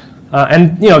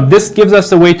 And you know, this gives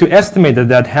us a way to estimate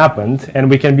that happened, and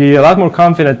we can be a lot more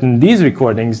confident in these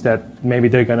recordings that maybe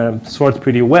they're going to sort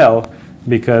pretty well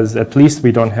because at least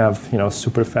we don't have, you know,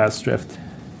 super fast drift.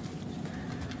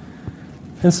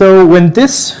 And so when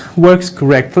this works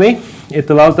correctly, it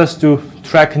allows us to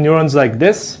track neurons like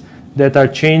this that are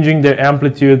changing their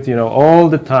amplitude, you know, all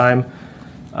the time.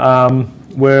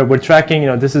 Where we're tracking, you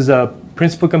know, this is a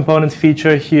principal component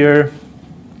feature here.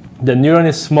 The neuron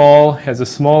is small, has a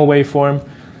small waveform,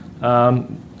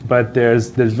 but there's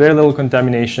very little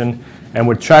contamination, and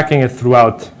we're tracking it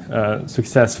throughout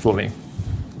successfully.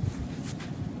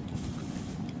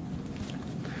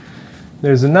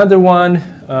 There's another one,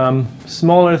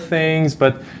 smaller things,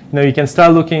 but you know, you can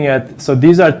start looking at, so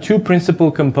these are two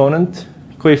principal component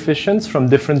coefficients from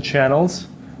different channels,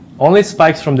 only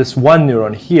spikes from this one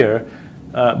neuron here.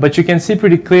 But you can see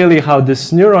pretty clearly how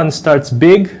this neuron starts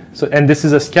big. So, and this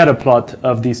is a scatter plot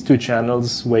of these two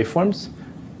channels' waveforms,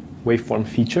 waveform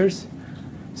features.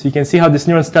 So you can see how this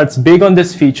neuron starts big on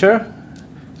this feature,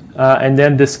 and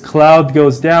then this cloud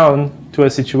goes down to a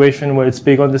situation where it's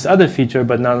big on this other feature,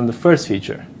 but not on the first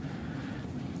feature.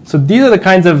 So these are the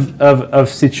kinds of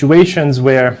situations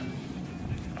where,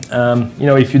 you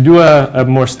know, if you do a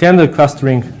more standard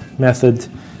clustering method,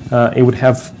 it would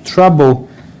have trouble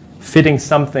fitting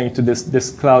something to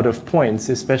this cloud of points,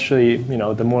 especially, you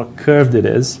know, the more curved it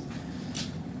is.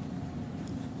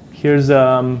 Here's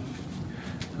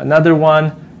another one.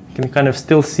 You can kind of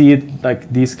still see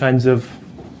like these kinds of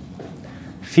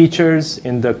features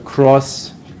in the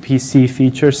cross PC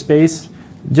feature space,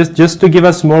 just to give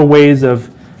us more ways of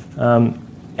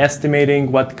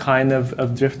estimating what kind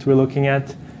of drift we're looking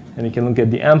at. And you can look at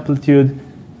the amplitude.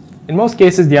 In most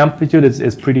cases, the amplitude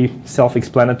is pretty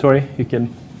self-explanatory. You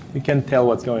can tell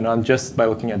what's going on just by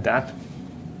looking at that.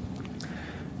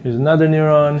 Here's another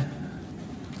neuron.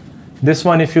 This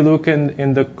one, if you look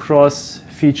in the cross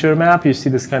feature map, you see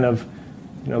this kind of,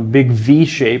 you know, big V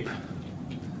shape.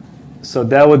 So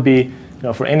that would be, you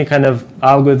know, for any kind of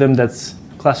algorithm that's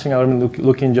clustering algorithm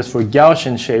looking just for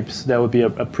Gaussian shapes, that would be a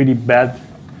pretty bad,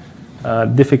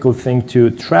 difficult thing to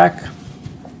track.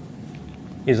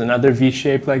 Here's another V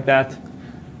shape like that.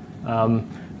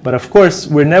 But of course,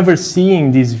 we're never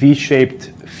seeing these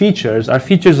V-shaped features. Our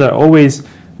features are always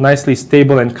nicely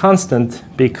stable and constant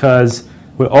because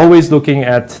we're always looking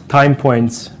at time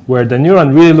points where the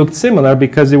neuron really looked similar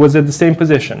because it was at the same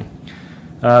position.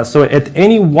 So at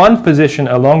any one position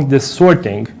along this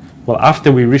sorting, well,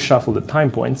 after we reshuffle the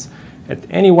time points, at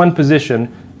any one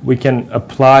position, we can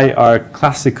apply our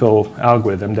classical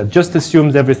algorithm that just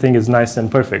assumes everything is nice and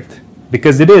perfect,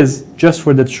 because it is just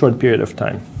for that short period of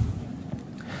time.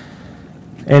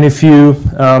 And if you,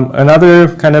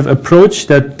 another kind of approach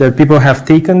that people have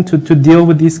taken to deal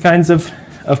with these kinds of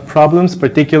problems,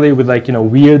 particularly with, like, you know,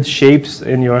 weird shapes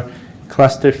in your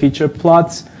cluster feature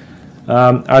plots,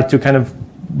 are to kind of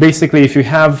basically, if you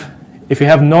have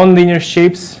nonlinear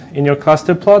shapes in your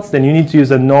cluster plots, then you need to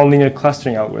use a nonlinear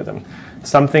clustering algorithm,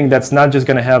 something that's not just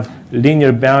going to have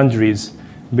linear boundaries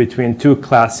between two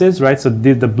classes, right? So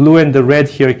the blue and the red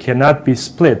here cannot be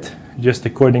split just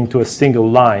according to a single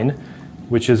line,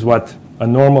 which is what a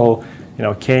normal,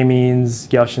 k-means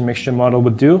Gaussian mixture model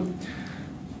would do.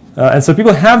 And so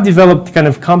people have developed kind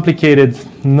of complicated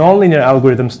nonlinear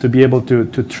algorithms to be able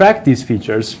to track these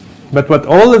features. But what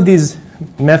all of these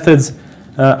methods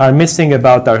are missing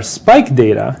about our spike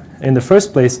data in the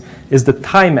first place is the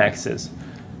time axis.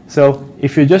 So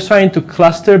if you're just trying to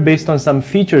cluster based on some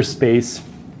feature space,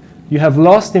 you have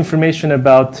lost information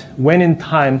about when in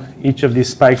time each of these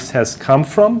spikes has come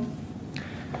from.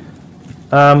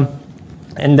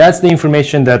 And that's the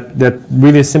information that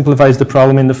really simplifies the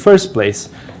problem in the first place.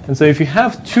 And so if you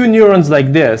have two neurons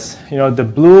like this, the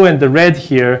blue and the red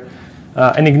here,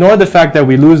 and ignore the fact that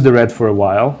we lose the red for a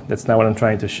while. That's not what I'm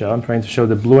trying to show. I'm trying to show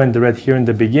the blue and the red here in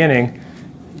the beginning.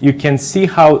 You can see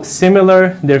how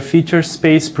similar their feature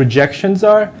space projections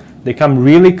are. They come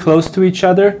really close to each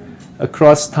other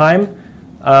across time.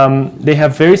 They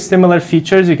have very similar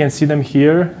features. You can see them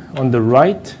here on the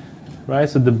right.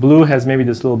 So the blue has maybe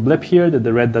this little blip here that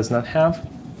the red does not have.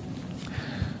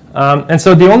 And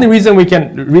so the only reason we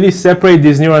can really separate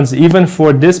these neurons, even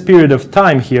for this period of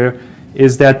time here,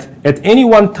 is that at any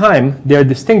one time, they're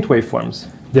distinct waveforms.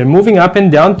 They're moving up and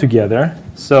down together,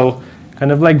 so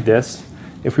kind of like this.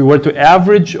 If we were to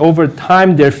average over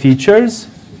time their features,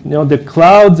 the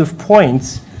clouds of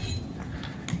points,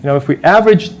 if we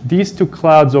average these two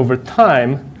clouds over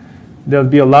time, there'll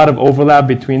be a lot of overlap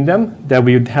between them that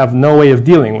we would have no way of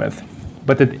dealing with.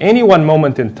 But at any one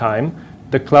moment in time,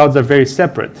 the clouds are very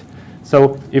separate.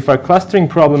 So if our clustering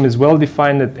problem is well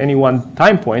defined at any one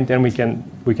time point and we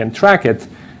can track it,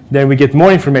 then we get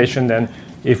more information than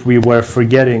if we were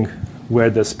forgetting where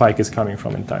the spike is coming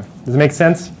from in time. Does it make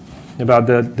sense about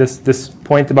this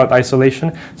point about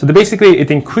isolation? So basically, it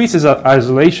increases our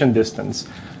isolation distance.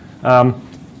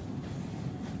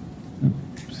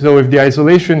 So if the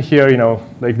isolation here,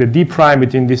 like the d prime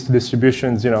between these two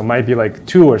distributions, might be like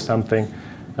 2 or something,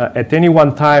 at any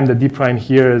one time, the d prime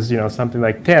here is, something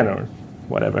like 10 or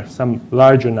whatever, some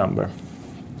larger number.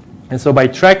 And so by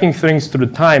tracking things through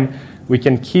time, we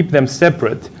can keep them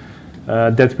separate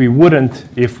that we wouldn't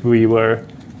if we were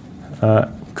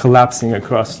collapsing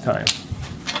across time.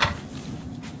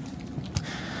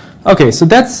 Okay, so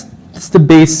that's the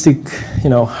basic,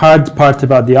 hard part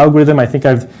about the algorithm. I think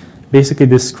I've basically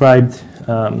described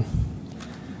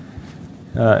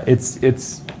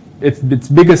its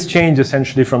biggest change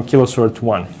essentially from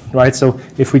kilosort1, right? So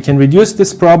if we can reduce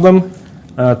this problem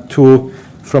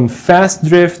from fast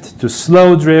drift to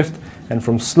slow drift, and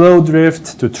from slow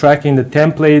drift to tracking the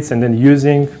templates and then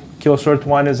using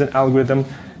kilosort1 as an algorithm,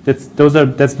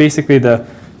 that's basically the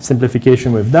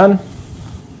simplification we've done.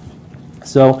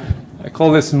 So I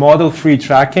call this model-free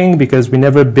tracking because we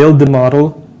never build the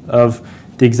model of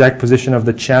the exact position of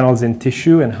the channels in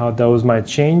tissue and how those might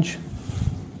change.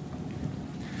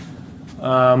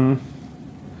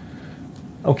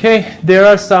 Okay, there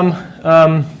are some,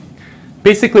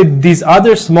 basically these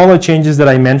other smaller changes that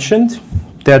I mentioned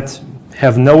that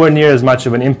have nowhere near as much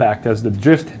of an impact as the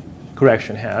drift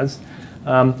correction has,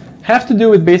 have to do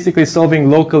with basically solving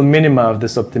local minima of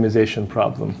this optimization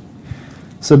problem.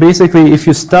 So basically, if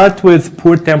you start with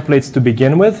poor templates to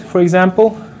begin with, for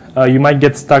example, you might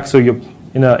get stuck so you're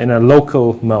in a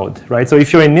local mode, right? So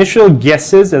if your initial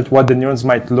guesses at what the neurons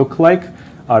might look like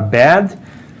are bad,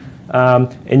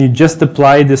 and you just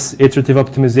apply this iterative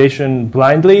optimization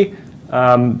blindly,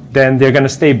 then they're going to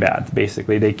stay bad,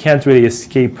 basically. They can't really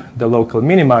escape the local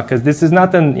minima because this is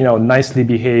not a nicely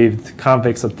behaved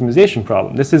convex optimization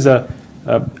problem. This is a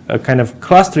kind of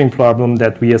clustering problem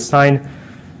that we assign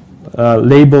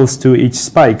labels to each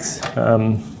spikes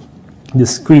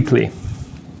discretely.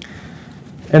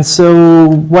 And so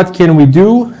what can we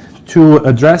do to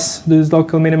address these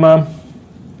local minima?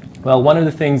 Well, one of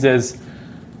the things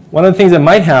that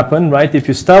might happen, right, if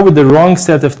you start with the wrong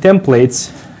set of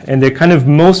templates and they're kind of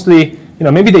mostly,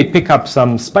 maybe they pick up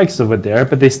some spikes over there,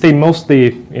 but they stay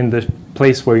mostly in the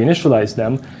place where you initialize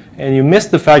them, and you miss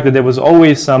the fact that there was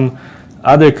always some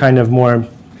other kind of more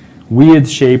weird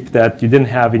shape that you didn't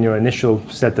have in your initial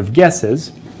set of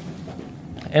guesses.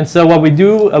 And so what we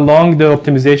do along the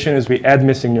optimization is we add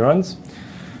missing neurons.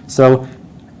 So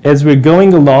as we're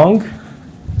going along,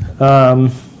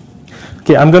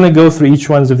 okay, I'm going to go through each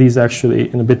one of these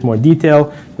actually in a bit more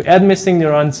detail. We add missing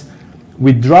neurons.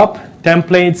 We drop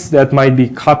templates that might be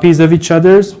copies of each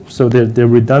other's, so they're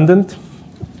redundant.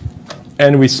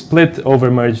 And we split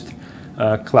over-merged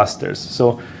clusters.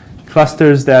 So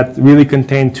clusters that really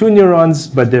contain 2 neurons,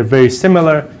 but they're very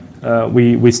similar.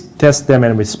 We test them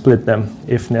and we split them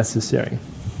if necessary.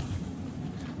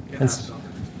 Can I ask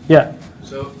something? Yeah.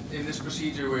 So in this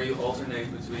procedure where you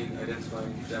alternate between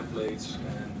identifying templates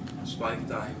and spike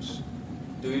times,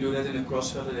 Do you do that in a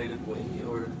cross-validated way,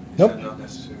 or is Nope. that not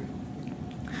necessary?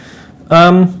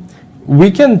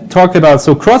 We can talk about,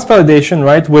 so cross-validation,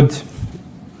 right,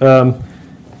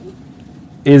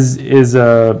 is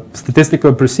a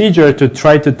statistical procedure to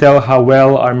try to tell how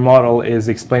well our model is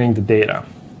explaining the data,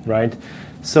 right?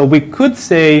 So we could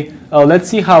say, oh, let's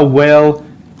see how well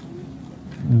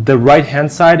the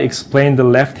right-hand side explained the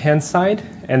left-hand side,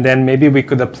 and then maybe we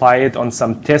could apply it on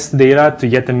some test data to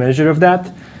get a measure of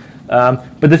that.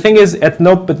 But the thing is,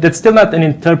 but that's still not an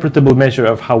interpretable measure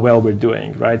of how well we're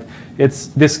doing, right? It's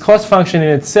this cost function in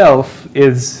itself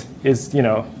is you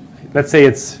know, let's say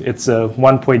it's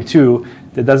 1.2.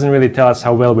 That doesn't really tell us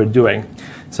how well we're doing.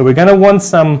 So we're going to want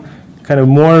some kind of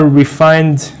more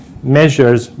refined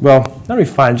measures. Well, not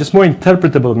refined, just more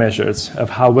interpretable measures of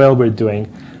how well we're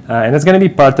doing. And it's going to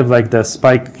be part of like the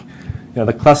spike, you know,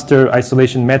 the cluster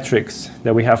isolation metrics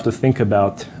that we have to think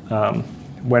about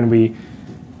when we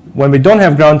don't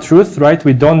have ground truth, right?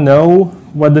 We don't know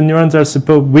what the neurons are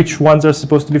which ones are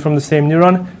supposed to be from the same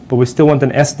neuron, but we still want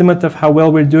an estimate of how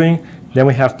well we're doing. Then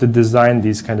we have to design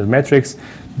these kind of metrics.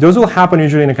 Those will happen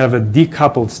usually in a kind of a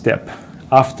decoupled step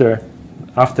after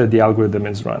the algorithm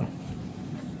is run.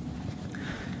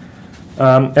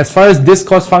 As far as this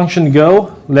cost function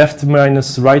go, left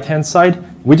minus right-hand side,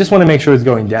 we just want to make sure it's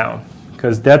going down,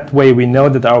 because that way we know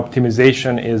that our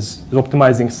optimization is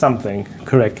optimizing something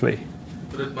correctly.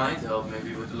 But it might help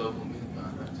maybe with the local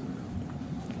minima, right?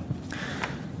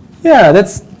 Yeah,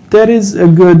 that is a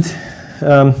good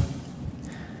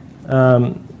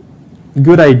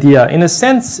good idea. In a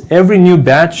sense, every new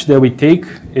batch that we take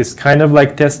is kind of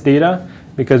like test data,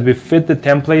 because we fit the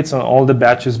templates on all the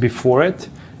batches before it,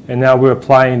 and now we're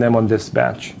applying them on this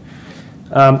batch.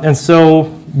 And so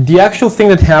the actual thing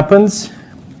that happens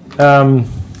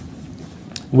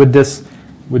with this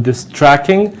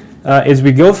tracking is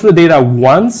we go through the data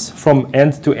once from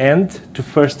end to end to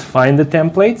first find the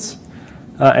templates,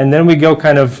 and then we go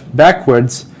kind of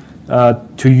backwards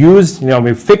to use, you know,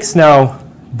 we fix now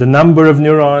the number of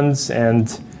neurons,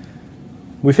 and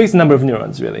we fix the number of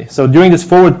neurons really. So during this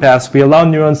forward pass, we allow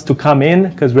neurons to come in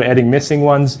because we're adding missing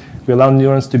ones. We allow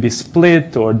neurons to be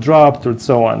split or dropped or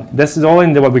so on. This is all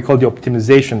in what we call the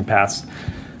optimization pass.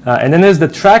 And then there's the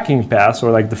tracking pass,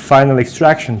 or like the final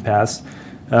extraction pass,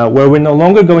 where we're no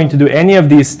longer going to do any of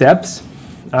these steps.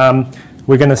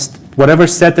 We're going to, whatever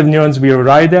set of neurons we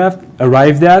arrived at,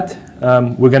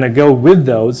 we're going to go with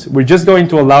those. We're just going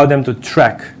to allow them to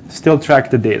still track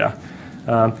the data.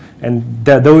 And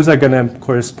those are going to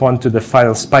correspond to the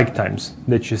final spike times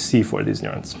that you see for these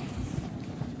neurons.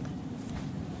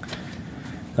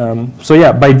 So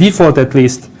yeah, by default at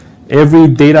least, every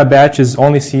data batch is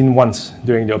only seen once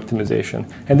during the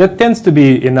optimization. And that tends to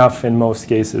be enough in most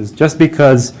cases, just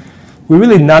because we're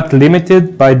really not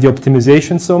limited by the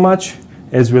optimization so much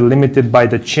as we're limited by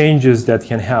the changes that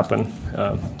can happen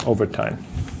over time.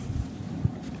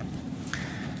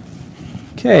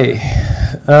 Okay.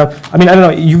 I mean, I don't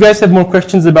know. You guys have more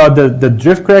questions about the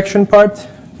drift correction part?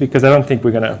 Because I don't think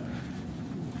we're going to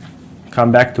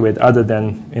come back to it other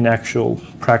than in actual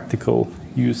practical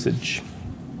usage.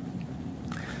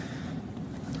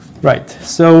 Right.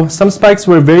 So some spikes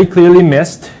were very clearly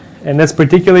missed. And that's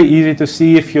particularly easy to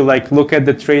see if you like look at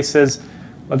the traces.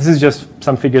 Well, this is just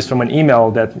some figures from an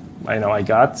email that I know I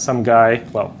got. Some guy,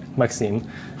 well, Maxime.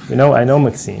 You know, I know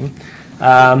Maxime.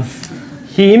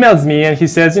 He emails me and he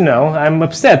says, you know, I'm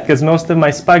upset because most of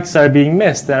my spikes are being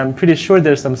missed. And I'm pretty sure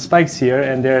there's some spikes here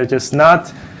and they're just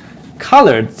not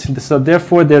colored. So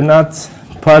therefore, they're not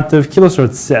part of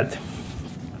kilosort's set.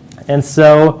 And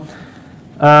so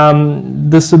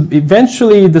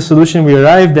eventually the solution we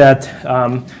arrived at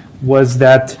was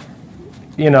that,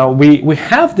 you know, we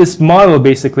have this model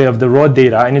basically of the raw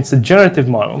data, and it's a generative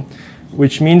model,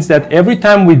 which means that every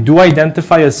time we do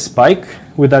identify a spike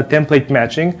with our template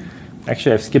matching,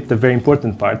 actually I've skipped a very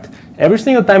important part, every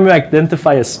single time we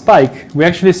identify a spike, we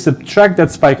actually subtract that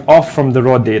spike off from the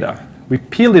raw data. We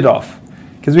peel it off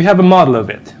because we have a model of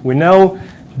it. We know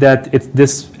that it's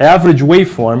this average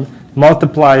waveform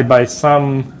multiplied by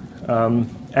some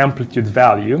amplitude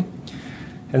value.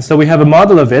 And so we have a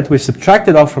model of it. We subtract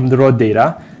it off from the raw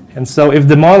data. And so if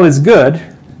the model is good,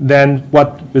 then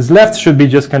what is left should be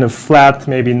just kind of flat,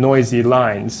 maybe noisy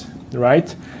lines,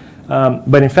 right?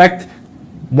 But in fact,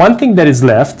 one thing that is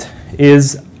left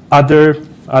is other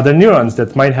neurons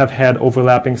that might have had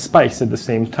overlapping spikes at the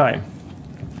same time.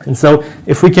 And so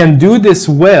if we can do this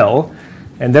well,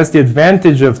 and that's the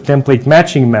advantage of template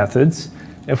matching methods,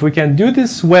 if we can do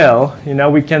this well, you know,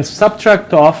 we can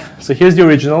subtract off. So here's the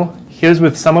original. Here's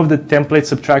with some of the templates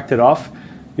subtracted off.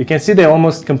 You can see they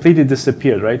almost completely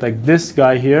disappeared, right? Like this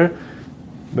guy here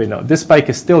wait, no, this spike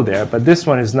is still there, but this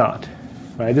one is not,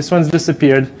 right? This one's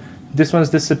disappeared. This one's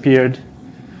disappeared.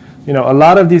 You know, a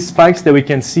lot of these spikes that we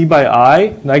can see by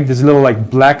eye, like these little like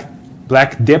black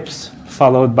dips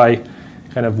followed by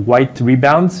kind of white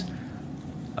rebounds,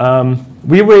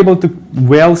 we were able to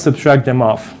well subtract them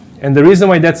off. And the reason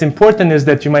why that's important is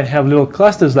that you might have little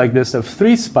clusters like this of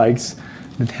 3 spikes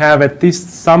that have at least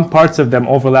some parts of them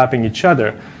overlapping each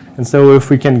other. And so if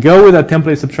we can go with a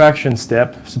template subtraction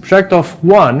step, subtract off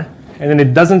one, and then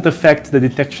it doesn't affect the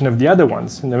detection of the other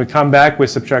ones. And then we come back, we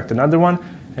subtract another one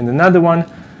and another one.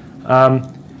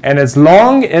 And as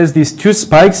long as these 2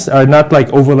 spikes are not like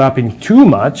overlapping too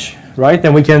much, right,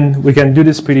 then we can do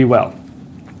this pretty well.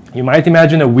 You might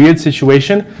imagine a weird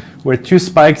situation where 2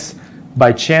 spikes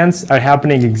by chance are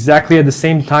happening exactly at the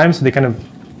same time, so they kind of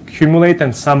accumulate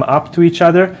and sum up to each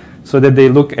other so that they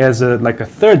look as like a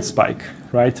 3rd spike,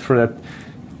 right? For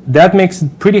that makes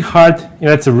it pretty hard. You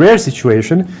know, it's a rare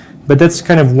situation, but that's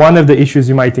kind of one of the issues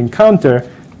you might encounter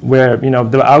where, you know,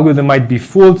 the algorithm might be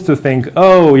fooled to think,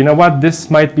 oh, you know what, this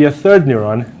might be a 3rd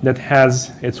neuron that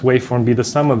has its waveform be the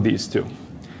sum of these 2.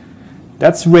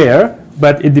 That's rare,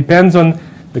 but it depends on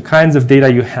the kinds of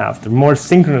data you have. The more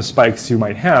synchronous spikes you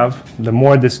might have, the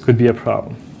more this could be a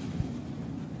problem.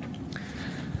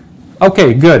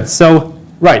 Okay, good. So,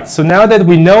 right. So now that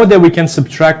we know that we can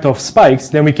subtract off spikes,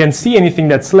 then we can see anything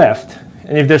that's left.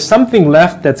 And if there's something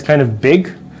left that's kind of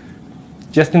big,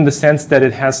 just in the sense that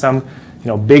it has some, you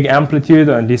know, big amplitude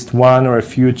on at least one or a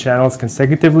few channels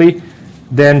consecutively,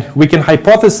 then we can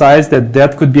hypothesize that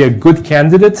that could be a good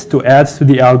candidate to add to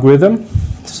the algorithm.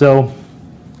 So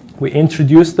we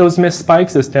introduce those missed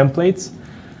spikes as templates.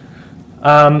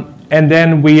 And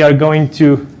then we are going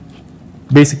to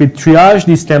basically triage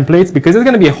these templates because there's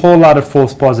going to be a whole lot of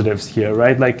false positives here,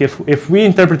 right? Like if we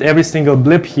interpret every single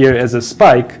blip here as a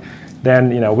spike,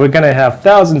 then, you know, we're going to have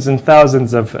thousands and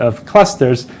thousands of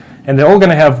clusters, and they're all going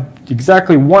to have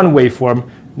exactly one waveform,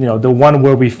 you know, the one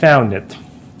where we found it.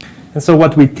 And so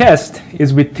what we test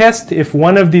is we test if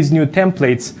one of these new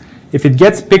templates, if it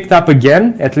gets picked up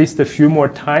again at least a few more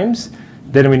times,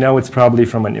 then we know it's probably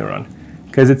from a neuron.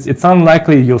 Because it's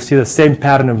unlikely you'll see the same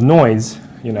pattern of noise,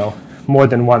 you know, more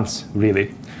than once,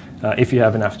 really, if you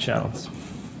have enough channels.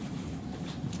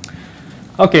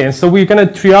 Okay, and so we're going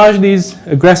to triage these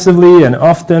aggressively and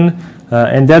often,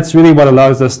 and that's really what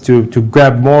allows us to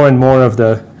grab more and more of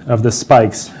the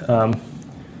spikes.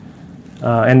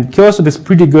 And kilosort is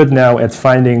pretty good now at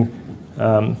finding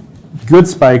good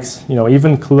spikes, you know,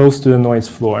 even close to the noise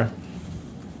floor.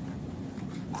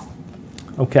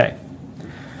 Okay.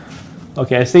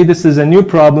 Okay, I say this is a new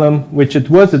problem, which it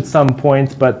was at some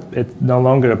point, but it's no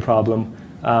longer a problem.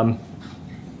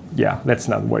 Yeah, let's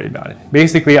not worry about it.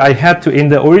 Basically, I had to, in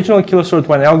the original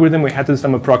kilosort1 algorithm, we had to do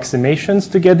some approximations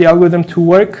to get the algorithm to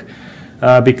work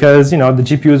because, you know, the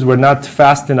GPUs were not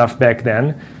fast enough back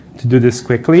then to do this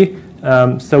quickly.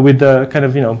 So with the kind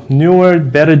of, you know, newer,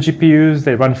 better GPUs,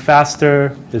 they run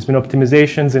faster. There's been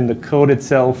optimizations in the code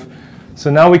itself. So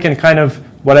now we can kind of,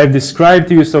 what I've described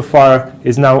to you so far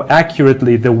is now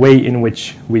accurately the way in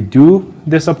which we do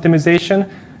this optimization.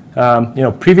 You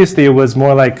know, previously it was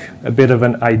more like a bit of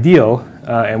an ideal,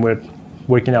 and we're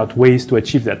working out ways to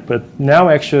achieve that. But now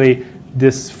actually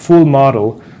this full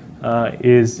model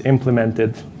is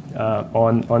implemented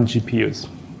on GPUs.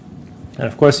 And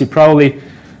of course, you probably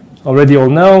already all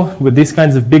know with these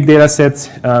kinds of big data sets,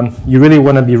 you really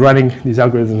want to be running these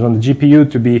algorithms on the GPU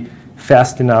to be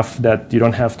fast enough that you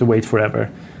don't have to wait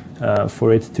forever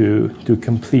for it to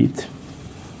complete.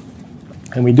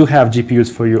 And we do have GPUs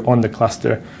for you on the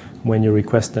cluster when you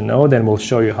request a node, and we'll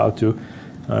show you how to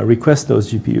request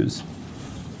those GPUs.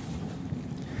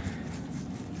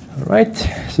 All right,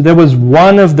 so that was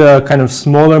one of the kind of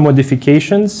smaller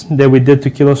modifications that we did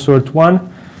to kilosort1.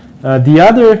 The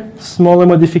other smaller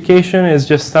modification is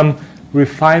just some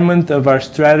refinement of our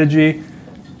strategy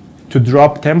to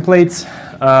drop templates.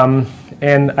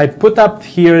 And I put up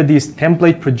here these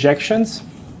template projections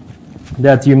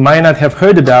that you might not have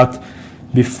heard about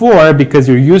before because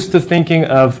you're used to thinking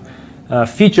of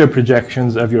feature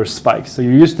projections of your spikes. So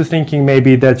you're used to thinking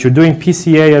maybe that you're doing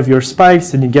PCA of your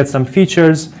spikes and you get some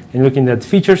features and you're looking at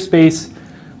feature space.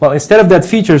 Well, instead of that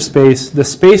feature space, the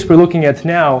space we're looking at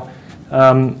now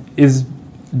is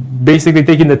basically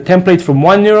taking the template from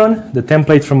one neuron, the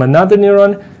template from another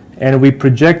neuron, and we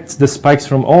project the spikes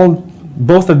from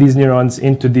both of these neurons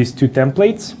into these two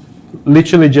templates.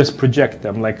 Literally just project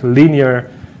them like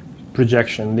linear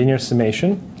projection, linear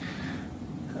summation.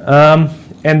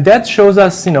 And that shows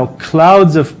us, you know,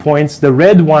 clouds of points, the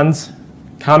red ones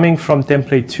coming from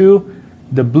template 2,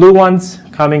 the blue ones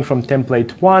coming from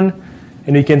template 1.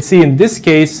 And you can see in this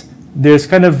case, there's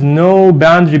kind of no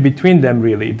boundary between them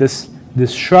really. This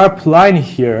sharp line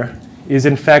here is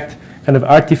in fact kind of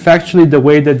artifactually the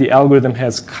way that the algorithm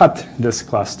has cut this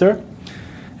cluster.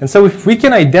 And so if we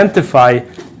can identify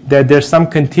that there's some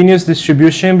continuous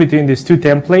distribution between these two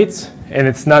templates, and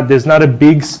there's not a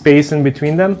big space in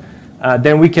between them,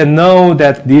 then we can know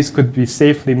that these could be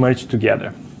safely merged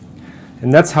together.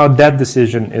 And that's how that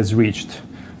decision is reached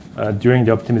during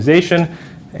the optimization.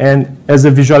 And as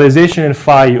a visualization in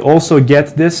Phi, you also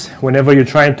get this whenever you're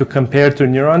trying to compare two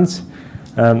neurons,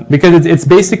 because it's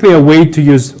basically a way to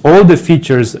use all the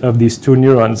features of these two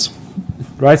neurons,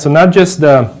 right? So not just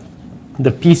the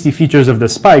PC features of the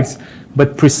spikes,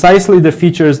 but precisely the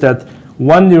features that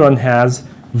one neuron has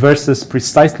versus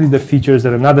precisely the features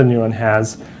that another neuron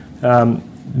has.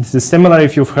 This is similar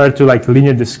if you've heard to like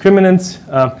linear discriminants.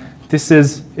 This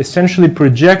is essentially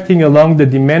projecting along the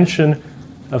dimension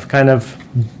of kind of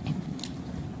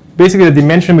basically the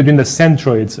dimension between the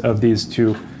centroids of these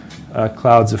two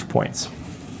clouds of points.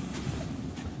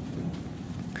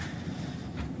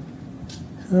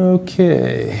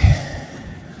 Okay,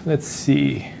 let's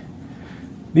see.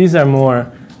 These are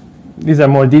more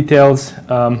details.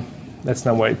 Let's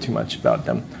not worry too much about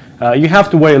them. You have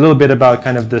to worry a little bit about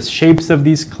kind of the shapes of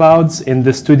these clouds in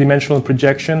this two-dimensional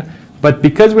projection. But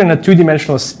because we're in a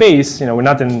two-dimensional space, we're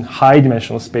not in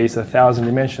high-dimensional space, 1,000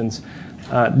 dimensions.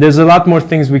 There's a lot more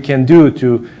things we can do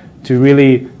to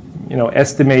really,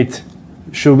 estimate.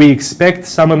 Should we expect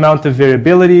some amount of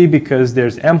variability because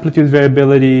there's amplitude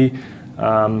variability?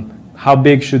 How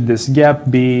big should this gap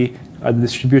be? Are the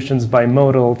distributions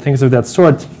bimodal? Things of that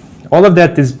sort. All of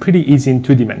that is pretty easy in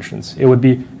 2 dimensions. It would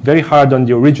be very hard on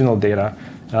the original data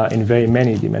in very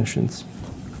many dimensions.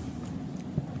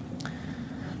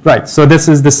 Right, so this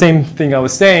is the same thing I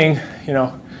was saying,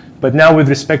 but now with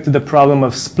respect to the problem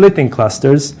of splitting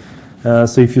clusters.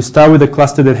 So if you start with a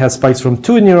cluster that has spikes from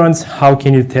 2 neurons, how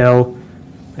can you tell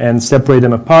and separate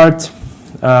them apart?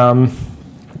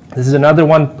 This is another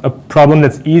one, a problem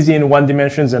that's easy in 1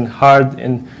 dimensions and hard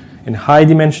in high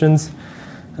dimensions.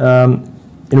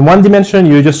 In 1 dimension,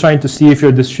 you're just trying to see if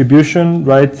your distribution,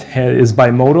 right, is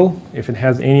bimodal, if it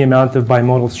has any amount of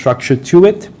bimodal structure to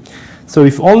it. So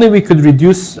if only we could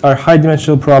reduce our high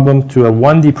dimensional problem to a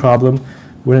 1D problem,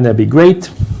 wouldn't that be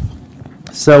great?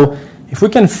 So if we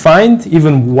can find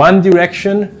even one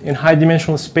direction in high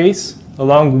dimensional space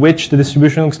along which the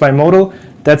distribution looks bimodal,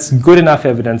 that's good enough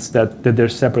evidence that they're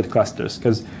separate clusters,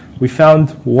 because we found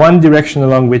one direction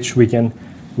along which we can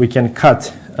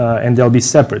cut and they'll be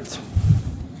separate.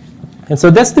 And so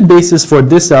that's the basis for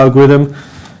this algorithm.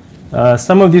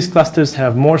 Some of these clusters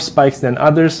have more spikes than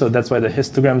others, so that's why the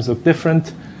histograms look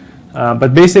different.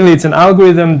 But basically, it's an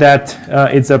algorithm that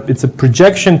it's a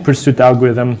projection pursuit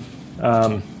algorithm,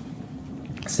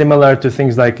 similar to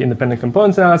things like independent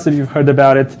components analysis, if you've heard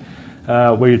about it,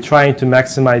 where you're trying to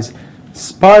maximize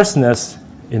sparseness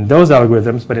in those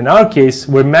algorithms. But in our case,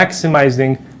 we're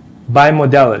maximizing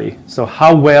bimodality. So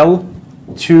how well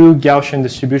 2 Gaussian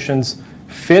distributions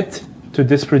fit to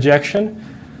this projection.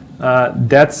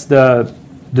 That's the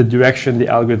direction the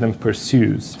algorithm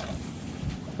pursues.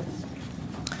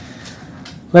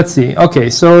 Let's see. Okay,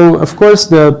 so of course,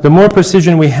 the more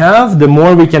precision we have, the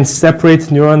more we can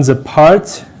separate neurons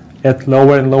apart at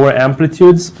lower and lower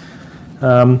amplitudes.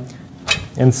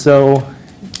 And so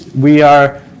we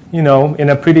are, in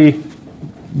a pretty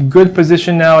good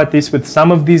position now, at least with some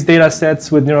of these data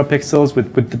sets with neuropixels,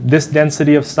 with this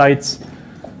density of sites.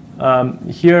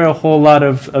 Here are a whole lot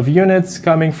of units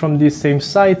coming from these same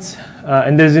sites.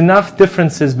 And there's enough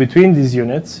differences between these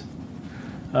units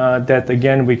that,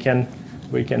 again, we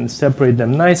can separate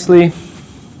them nicely.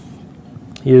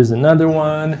 Here's another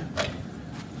one.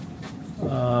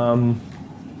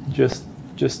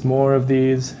 Just more of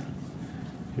these.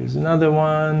 Here's another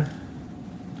one.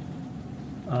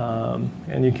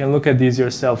 And you can look at these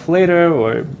yourself later,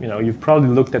 or you've probably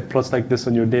looked at plots like this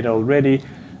on your data already.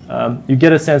 You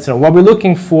get a sense of what we're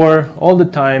looking for all the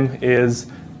time is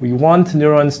we want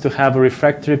neurons to have a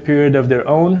refractory period of their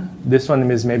own. This one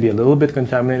is maybe a little bit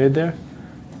contaminated there.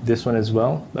 This one as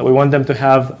well. But we want them to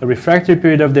have a refractory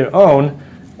period of their own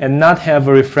and not have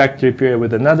a refractory period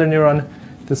with another neuron.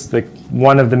 This is like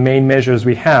one of the main measures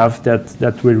we have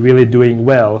that we're really doing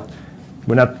well.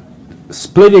 We're not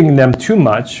splitting them too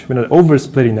much, we're not over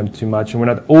splitting them too much, and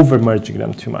we're not over merging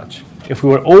them too much. If we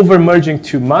were over merging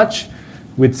too much,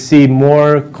 we'd see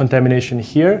more contamination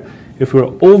here. If we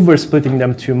were over splitting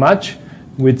them too much,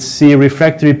 we'd see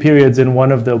refractory periods in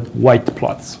one of the white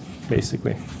plots,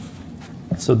 basically.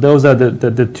 So those are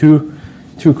the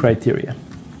two criteria.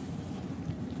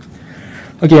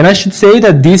 Okay, and I should say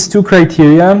that these 2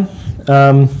 criteria,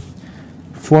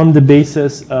 form the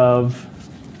basis of,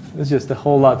 it's just a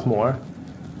whole lot more.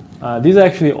 These are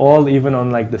actually all even on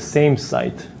like the same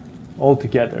site all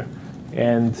together.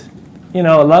 And you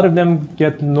know, a lot of them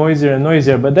get noisier and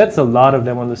noisier, but that's a lot of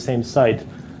them on the same site.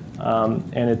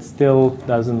 And it still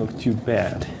doesn't look too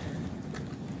bad.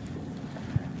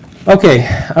 Okay,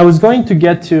 I was going to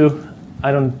get to,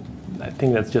 I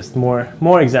think that's just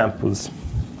more examples.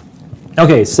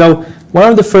 Okay, so one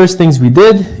of the first things we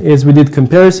did is we did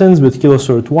comparisons with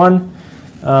kilosort1.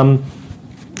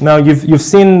 Now you've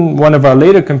seen one of our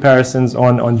later comparisons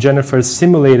on Jennifer's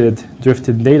simulated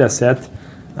drifted data set,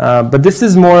 but this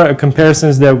is more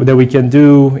comparisons that we can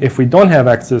do if we don't have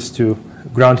access to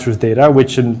ground truth data,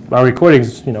 which in our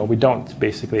recordings, you know, we don't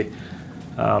basically,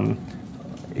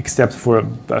 except for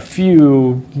a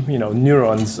few, you know,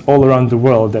 neurons all around the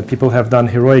world that people have done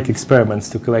heroic experiments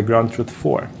to collect ground truth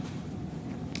for.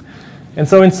 And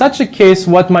so in such a case,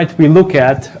 what might we look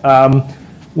at?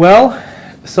 Well,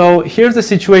 so here's the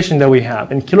situation that we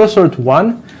have. In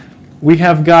kilosort1, we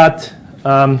have got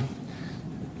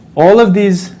all of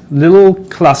these little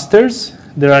clusters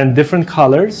that are in different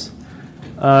colors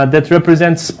that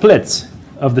represent splits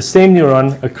of the same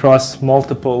neuron across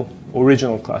multiple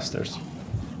original clusters.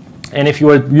 And if you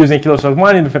were using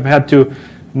kilosort1, you would have had to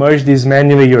merge these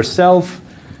manually yourself.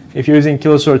 If you're using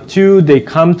kilosort2, they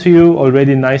come to you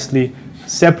already nicely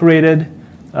separated.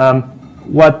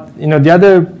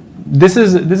 This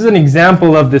is an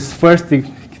example of this first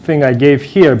thing I gave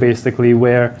here, basically,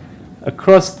 where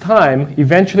across time,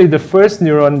 eventually the first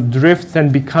neuron drifts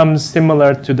and becomes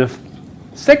similar to the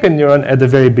second neuron at the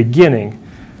very beginning.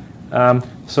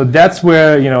 So that's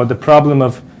where, you know, the problem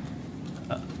of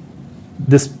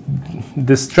this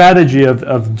strategy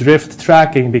of drift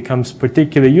tracking becomes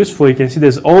particularly useful. You can see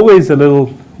there's always a little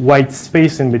white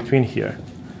space in between here,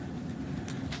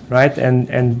 right?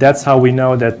 And that's how we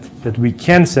know that we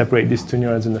can separate these two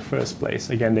neurons in the first place.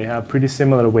 Again, they have pretty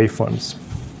similar waveforms.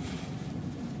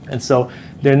 And so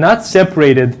they're not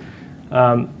separated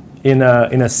in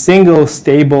a single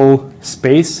stable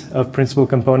space of principal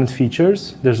component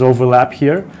features. There's overlap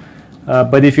here.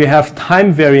 But if you have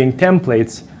time-varying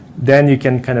templates, then you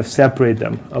can kind of separate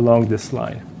them along this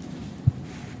line.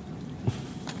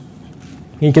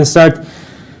 You can start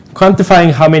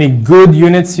quantifying how many good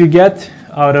units you get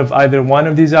out of either one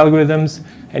of these algorithms.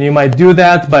 And you might do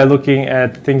that by looking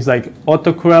at things like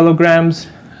autocorrelograms.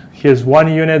 Here's one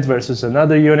unit versus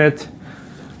another unit.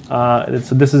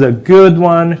 So this is a good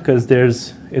one because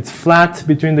it's flat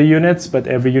between the units, but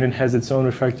every unit has its own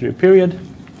refractory period.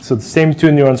 So the same two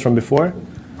neurons from before.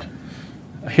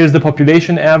 Here's the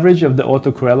population average of the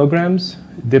autocorrelograms.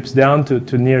 It dips down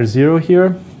to near zero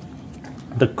here.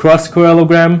 The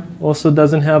cross-correlogram also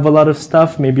doesn't have a lot of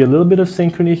stuff, maybe a little bit of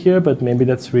synchrony here, but maybe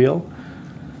that's real.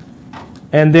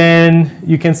 And then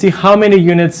you can see how many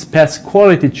units pass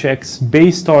quality checks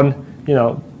based on, you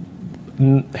know,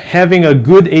 having a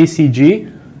good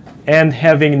ACG and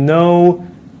having no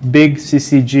big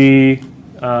CCG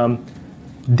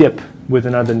dip with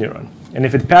another neuron. And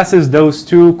if it passes those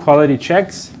two quality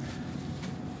checks,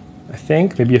 I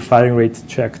think, maybe a firing rate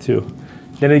check too,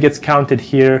 then it gets counted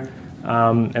here.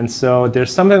 And so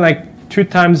there's something like 2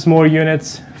 times more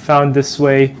units found this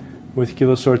way with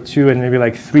kilosort2 and maybe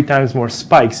like 3 times more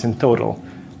spikes in total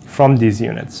from these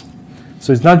units.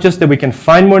 So it's not just that we can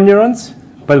find more neurons,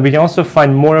 but we can also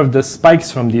find more of the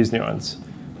spikes from these neurons,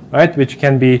 right? Which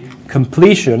can be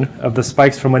completion of the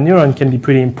spikes from a neuron can be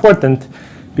pretty important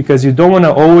because you don't want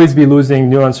to always be losing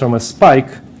neurons from a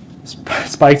spikes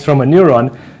from a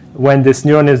neuron when this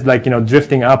neuron is like, you know,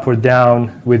 drifting up or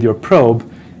down with your probe.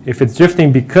 If it's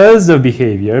drifting because of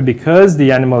behavior, because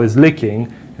the animal is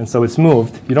licking, and so it's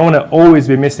moved, you don't want to always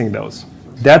be missing those.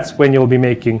 That's when you'll be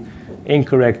making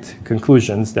incorrect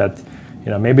conclusions that,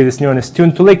 you know, maybe this neuron is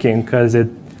tuned to licking because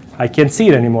I can't see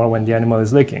it anymore when the animal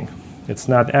is licking. It's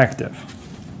not active.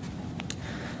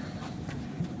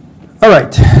 All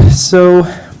right, so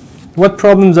what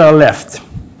problems are left?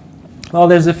 Well,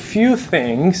 there's a few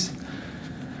things.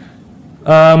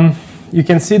 You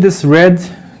can see this red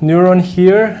neuron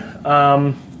here.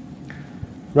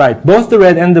 Right, both the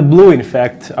red and the blue, in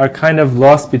fact, are kind of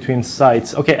lost between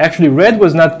sites. Okay, actually, red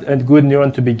was not a good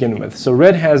neuron to begin with. So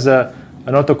red has an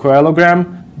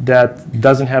autocorrelogram that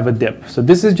doesn't have a dip. So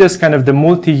this is just kind of the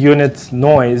multi-unit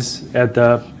noise at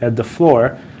the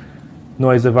floor,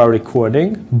 noise of our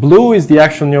recording. Blue is the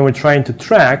actual neuron we're trying to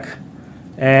track.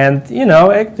 And, you know,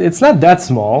 it's not that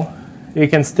small. You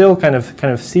can still kind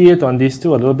of see it on these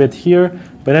two a little bit here,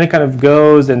 but then it kind of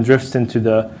goes and drifts into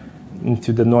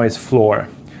the noise floor.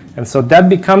 And so that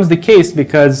becomes the case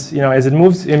because, as it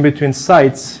moves in between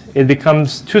sites, it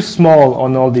becomes too small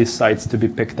on all these sites to be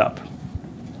picked up.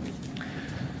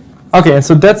 Okay, and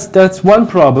so that's one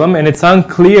problem, and it's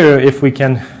unclear if we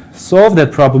can solve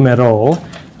that problem at all,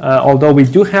 although we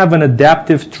do have an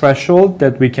adaptive threshold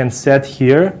that we can set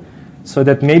here so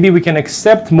that maybe we can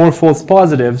accept more false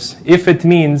positives if it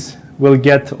means we'll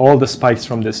get all the spikes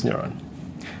from this neuron.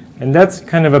 And that's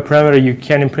kind of a parameter you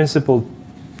can, in principle,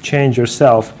 change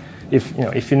yourself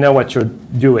if you know what you're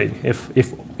doing,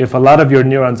 if a lot of your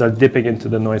neurons are dipping into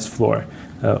the noise floor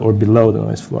or below the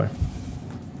noise floor.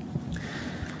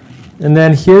 And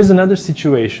then here's another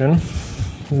situation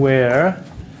where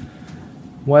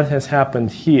what has happened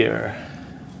here?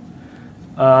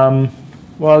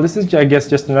 Well, this is, I guess,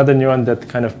 just another neuron that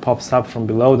kind of pops up from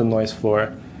below the noise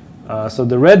floor. So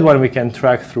the red one we can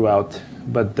track throughout,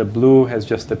 but the blue has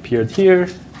just appeared here.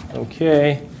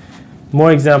 Okay.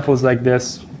 More examples like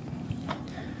this.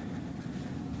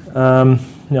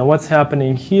 Now what's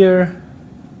happening here?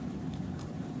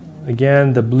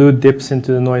 Again, the blue dips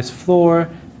into the noise floor.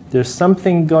 There's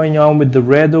something going on with the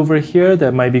red over here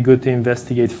that might be good to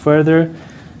investigate further.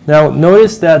 Now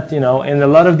notice that in a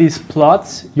lot of these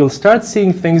plots, you'll start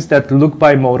seeing things that look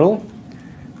bimodal,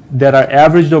 that are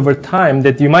averaged over time,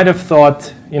 that you might have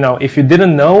thought, if you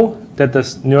didn't know that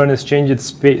this neuron has changed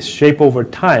its shape over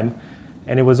time,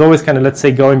 and it was always kind of, let's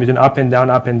say, going between up and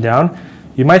down,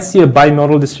 you might see a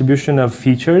bimodal distribution of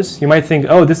features. You might think,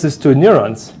 oh, this is two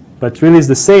neurons, but really it's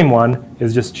the same one,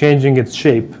 it's just changing its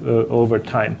shape over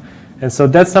time. And so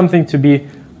that's something to be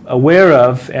aware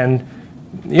of, and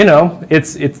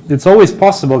it's always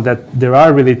possible that there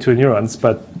are really two neurons,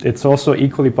 but it's also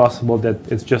equally possible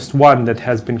that it's just one that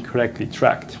has been correctly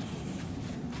tracked.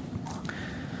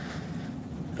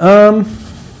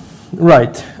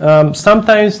 Right.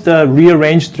 Sometimes the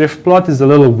rearranged drift plot is a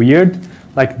little weird,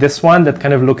 like this one that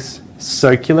kind of looks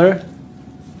circular,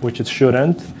 which it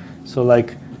shouldn't. So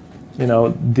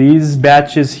these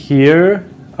batches here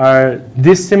are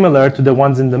dissimilar to the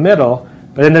ones in the middle,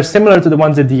 but then they're similar to the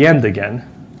ones at the end again,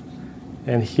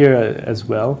 and here as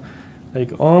well.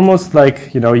 Almost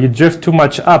like you drift too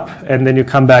much up and then you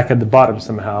come back at the bottom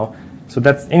somehow. So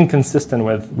that's inconsistent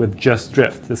with just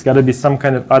drift. There's got to be some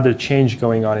kind of other change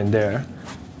going on in there.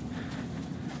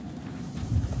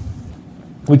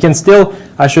 We can still,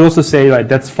 I should also say,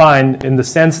 that's fine in the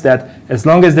sense that as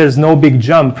long as there's no big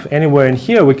jump anywhere in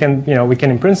here, we can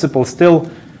in principle still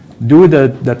do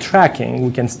the tracking.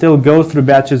 We can still go through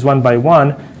batches one by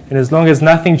one, and as long as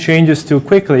nothing changes too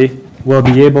quickly, we'll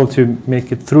be able to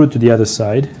make it through to the other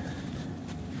side.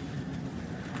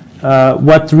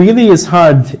 What really is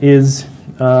hard is,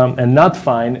 and not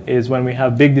fine, is when we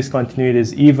have big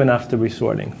discontinuities even after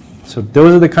resorting. So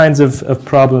those are the kinds of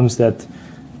problems that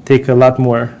take a lot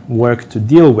more work to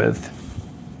deal with.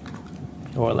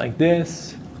 Or like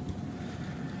this.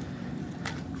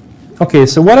 Okay,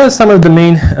 so what are some of the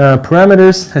main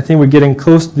parameters? I think we're getting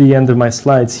close to the end of my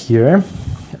slides here.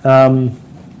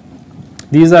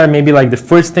 These are maybe the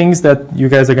first things that you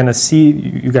guys are going to see.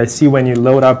 You guys see when you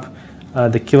load up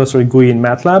the kilosort GUI in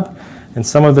MATLAB, and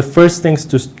some of the first things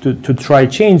to try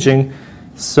changing.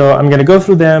 So I'm going to go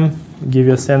through them, give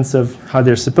you a sense of how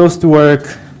they're supposed to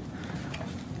work.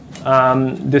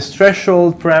 This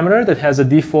threshold parameter that has a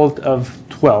default of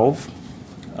 12,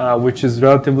 which is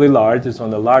relatively large, is on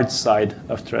the large side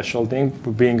of thresholding,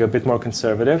 for being a bit more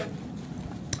conservative.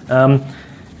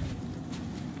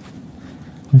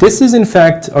 This is in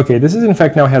fact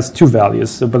now has two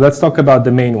values, but let's talk about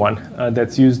the main one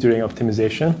that's used during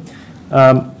optimization.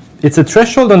 It's a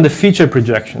threshold on the feature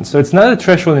projection. So it's not a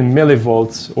threshold in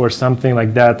millivolts or something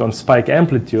like that on spike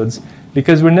amplitudes,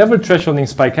 because we're never thresholding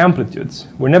spike amplitudes.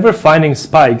 We're never finding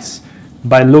spikes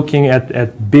by looking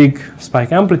at big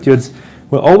spike amplitudes.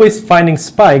 We're always finding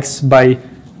spikes by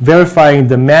verifying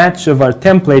the match of our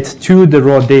template to the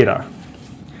raw data.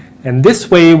 And this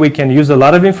way we can use a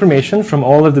lot of information from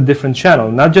all of the different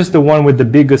channels, not just the one with the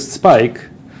biggest spike,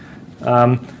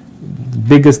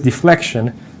 biggest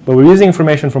deflection, but we're using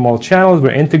information from all channels, we're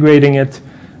integrating it,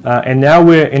 and now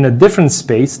we're in a different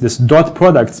space, this dot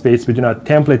product space between our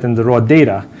template and the raw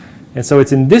data. And so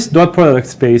it's in this dot product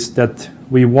space that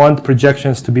we want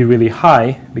projections to be really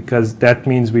high, because that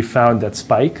means we found that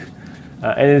spike.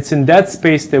 And it's in that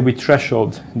space that we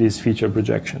threshold these feature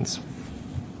projections.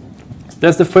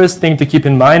 That's the first thing to keep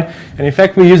in mind. And in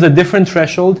fact, we use a different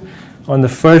threshold on the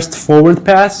first forward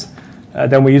pass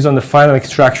than we use on the final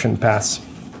extraction pass.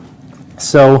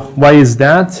 So why is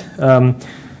that?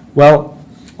 Well,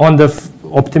 on the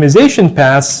optimization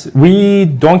pass, we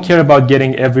don't care about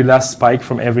getting every last spike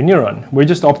from every neuron. We're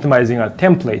just optimizing our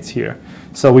templates here.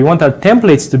 So we want our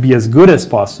templates to be as good as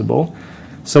possible.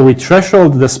 So we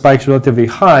threshold the spikes relatively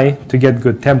high to get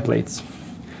good templates.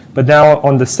 But now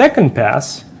on the second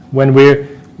pass, when we're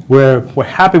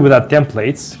happy with our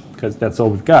templates, because that's all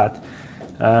we've got,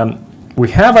 we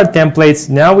have our templates.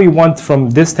 Now we want from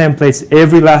these templates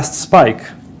every last spike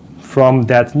from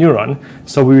that neuron.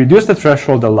 So we reduce the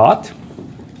threshold a lot.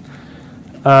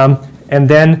 And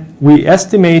then we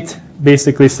estimate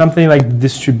basically something like the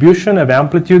distribution of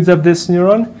amplitudes of this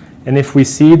neuron. And if we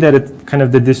see that it kind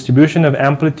of the distribution of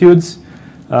amplitudes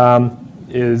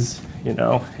is,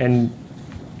 and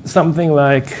something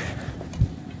like,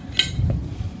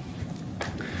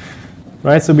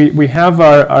 right? So we have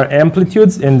our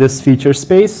amplitudes in this feature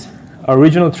space. Our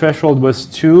original threshold was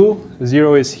 2,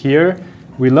 0 is here.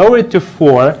 We lower it to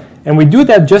 4, and we do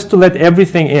that just to let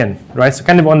everything in, right? So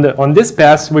kind of on this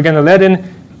pass, we're going to let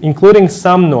in, including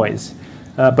some noise.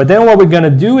 But then what we're going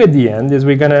to do at the end is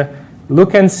we're going to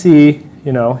look and see,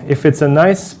 if it's a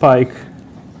nice spike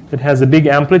that has a big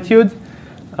amplitude,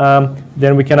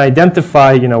 then we can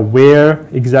identify, where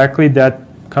exactly that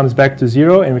comes back to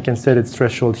 0, and we can set its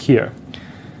threshold here.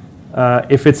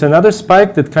 If it's another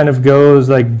spike that kind of goes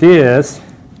like this,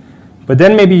 but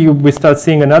then maybe we start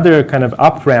seeing another kind of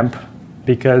up ramp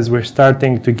because we're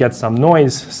starting to get some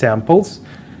noise samples,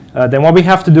 then what we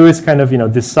have to do is kind of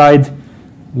decide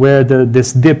where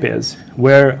this dip is,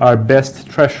 where our best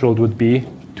threshold would be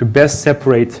to best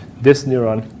separate this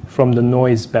neuron from the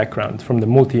noise background, from the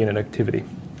multi-unit activity.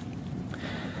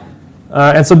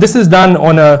 And so this is done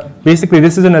on basically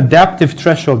this is an adaptive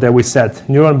threshold that we set,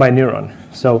 neuron by neuron.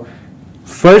 So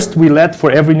first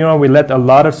for every neuron, we let a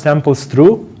lot of samples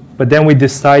through, but then we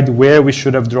decide where we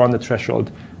should have drawn the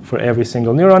threshold for every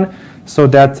single neuron so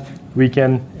that we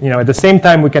can, at the same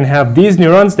time, we can have these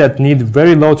neurons that need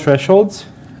very low thresholds,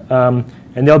 and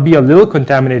they'll be a little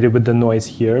contaminated with the noise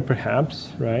here, perhaps,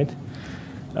 right?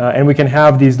 And we can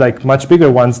have these like much bigger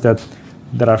ones that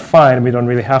are fine. We don't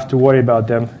really have to worry about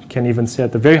them. Can even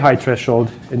set a very high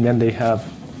threshold, and then they have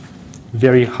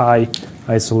very high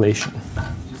isolation.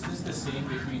 Is this the same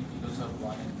between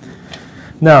kilosort1 and 2?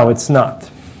 No, it's not.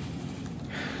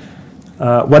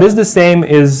 What is the same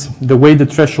is the way the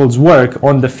thresholds work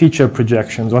on the feature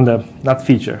projections, on the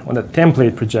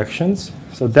template projections.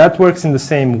 So that works in the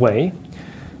same way,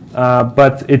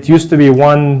 but it used to be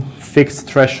one fixed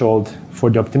threshold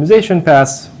for the optimization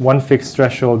pass, one fixed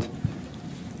threshold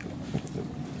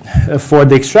for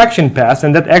the extraction pass,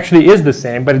 and that actually is the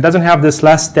same, but it doesn't have this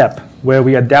last step where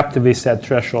we adaptively set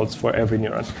thresholds for every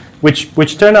neuron,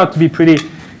 which turn out to be pretty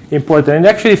important. And it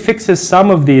actually fixes some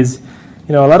of these.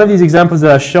 A lot of these examples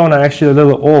that are shown are actually a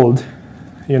little old,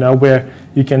 where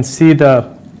you can see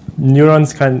the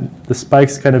neurons the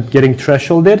spikes kind of getting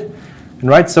thresholded,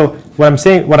 right? So what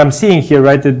I'm seeing here,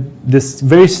 right, this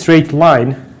very straight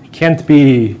line can't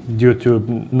be due to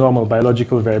normal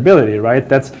biological variability, right?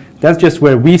 That's just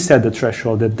where we set the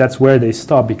threshold. That's where they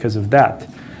stop because of that.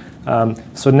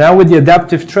 So now with the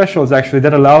adaptive thresholds, actually,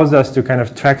 that allows us to kind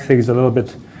of track things a little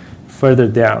bit further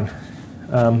down.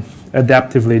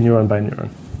 Adaptively, neuron by neuron.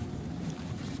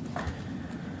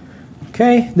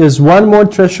 Okay, there's one more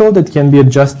threshold that can be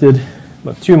adjusted,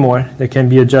 well, two more that can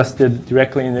be adjusted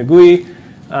directly in the GUI.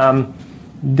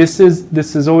 This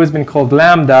has always been called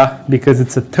lambda because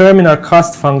it's a term in our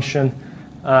cost function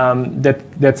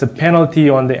that's a penalty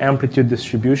on the amplitude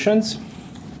distributions.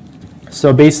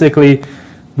 So basically,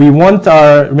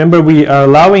 remember we are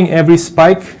allowing every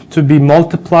spike to be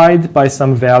multiplied by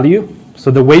some value.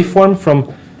 So the waveform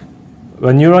from a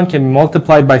neuron can be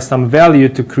multiplied by some value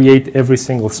to create every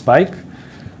single spike.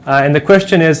 And the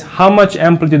question is, how much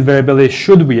amplitude variability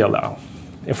should we allow?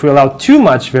 If we allow too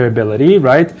much variability,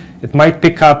 right, it might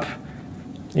pick up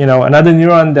another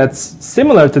neuron that's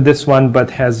similar to this one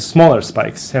but has smaller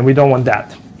spikes, and we don't want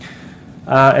that.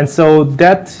 And so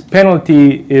that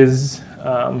penalty is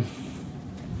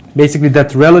basically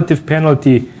that relative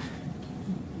penalty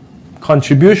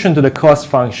contribution to the cost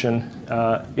function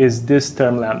is this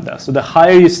term lambda. So the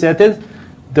higher you set it,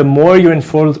 the more you're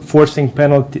enforcing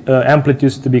penalty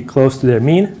amplitudes to be close to their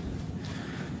mean.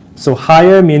 So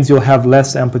higher means you'll have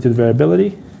less amplitude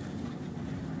variability.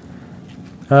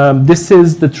 This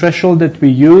is the threshold that we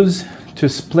use to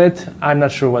split. I'm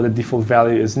not sure what the default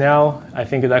value is now. I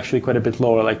think it's actually quite a bit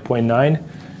lower, like 0.9.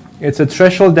 It's a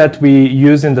threshold that we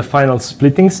use in the final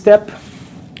splitting step.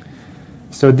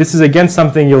 So this is again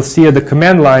something you'll see at the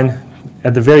command line.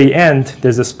 At the very end,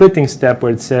 there's a splitting step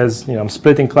where it says, I'm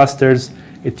splitting clusters.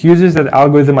 It uses that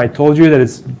algorithm I told you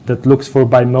that looks for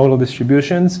bimodal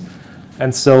distributions.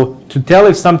 And so to tell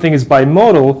if something is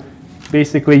bimodal,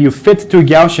 basically you fit two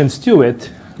Gaussians to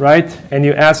it, right? And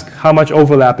you ask how much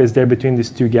overlap is there between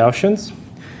these two Gaussians.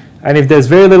 And if there's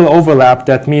very little overlap,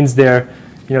 that means the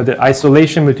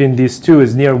isolation between these two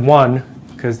is near 1,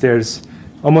 because there's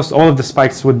almost all of the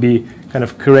spikes would be kind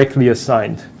of correctly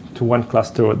assigned to one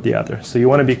cluster or the other. So you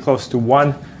want to be close to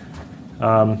 1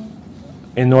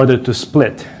 in order to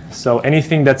split. So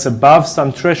anything that's above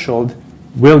some threshold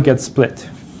will get split.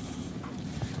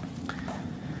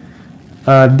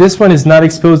 This one is not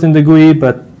exposed in the GUI,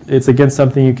 but it's again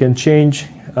something you can change.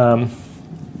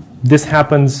 This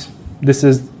happens, this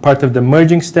is part of the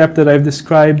merging step that I've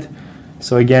described.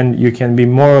 So again, you can be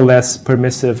more or less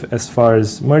permissive as far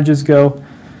as merges go.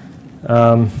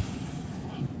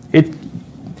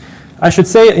 I should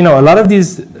say, a lot of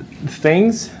these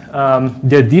things,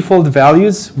 their default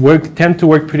values tend to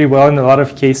work pretty well in a lot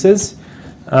of cases.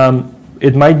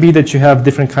 It might be that you have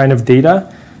different kind of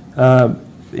data.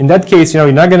 In that case,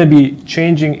 you're not going to be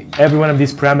changing every one of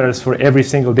these parameters for every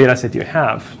single data set you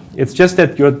have. It's just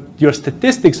that your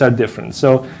statistics are different.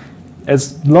 So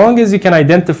as long as you can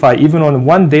identify, even on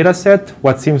one data set,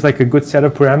 what seems like a good set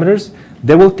of parameters,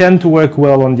 they will tend to work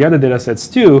well on the other data sets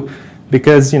too,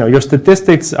 because your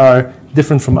statistics are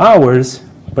different from ours,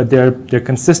 but they're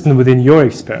consistent within your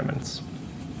experiments.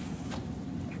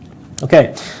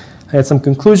 Okay, I had some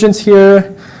conclusions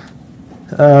here.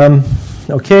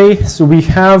 Okay, so we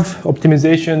have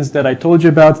optimizations that I told you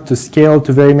about to scale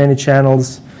to very many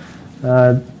channels.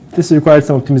 This requires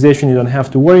some optimization you don't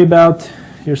have to worry about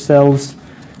yourselves.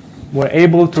 We're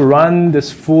able to run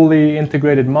this fully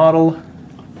integrated model.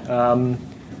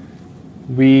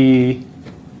 We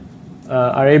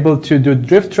are able to do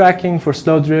drift tracking for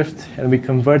slow drift, and we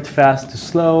convert fast to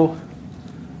slow.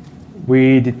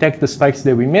 We detect the spikes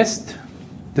that we missed.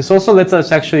 This also lets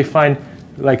us actually find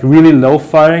like really low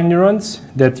firing neurons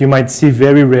that you might see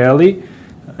very rarely.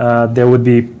 They would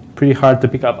be pretty hard to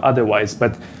pick up otherwise.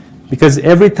 But because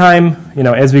every time,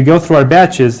 as we go through our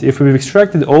batches, if we've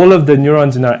extracted all of the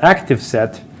neurons in our active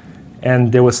set,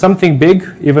 and there was something big,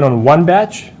 even on one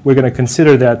batch, we're going to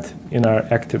consider that in our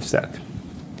active set.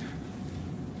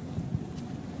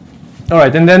 All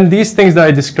right, and then these things that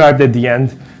I described at the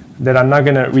end that I'm not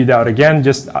going to read out again,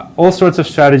 just all sorts of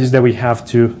strategies that we have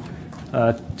to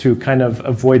kind of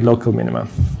avoid local minima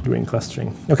during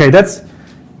clustering. Okay, that's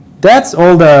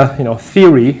all the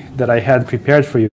theory that I had prepared for you.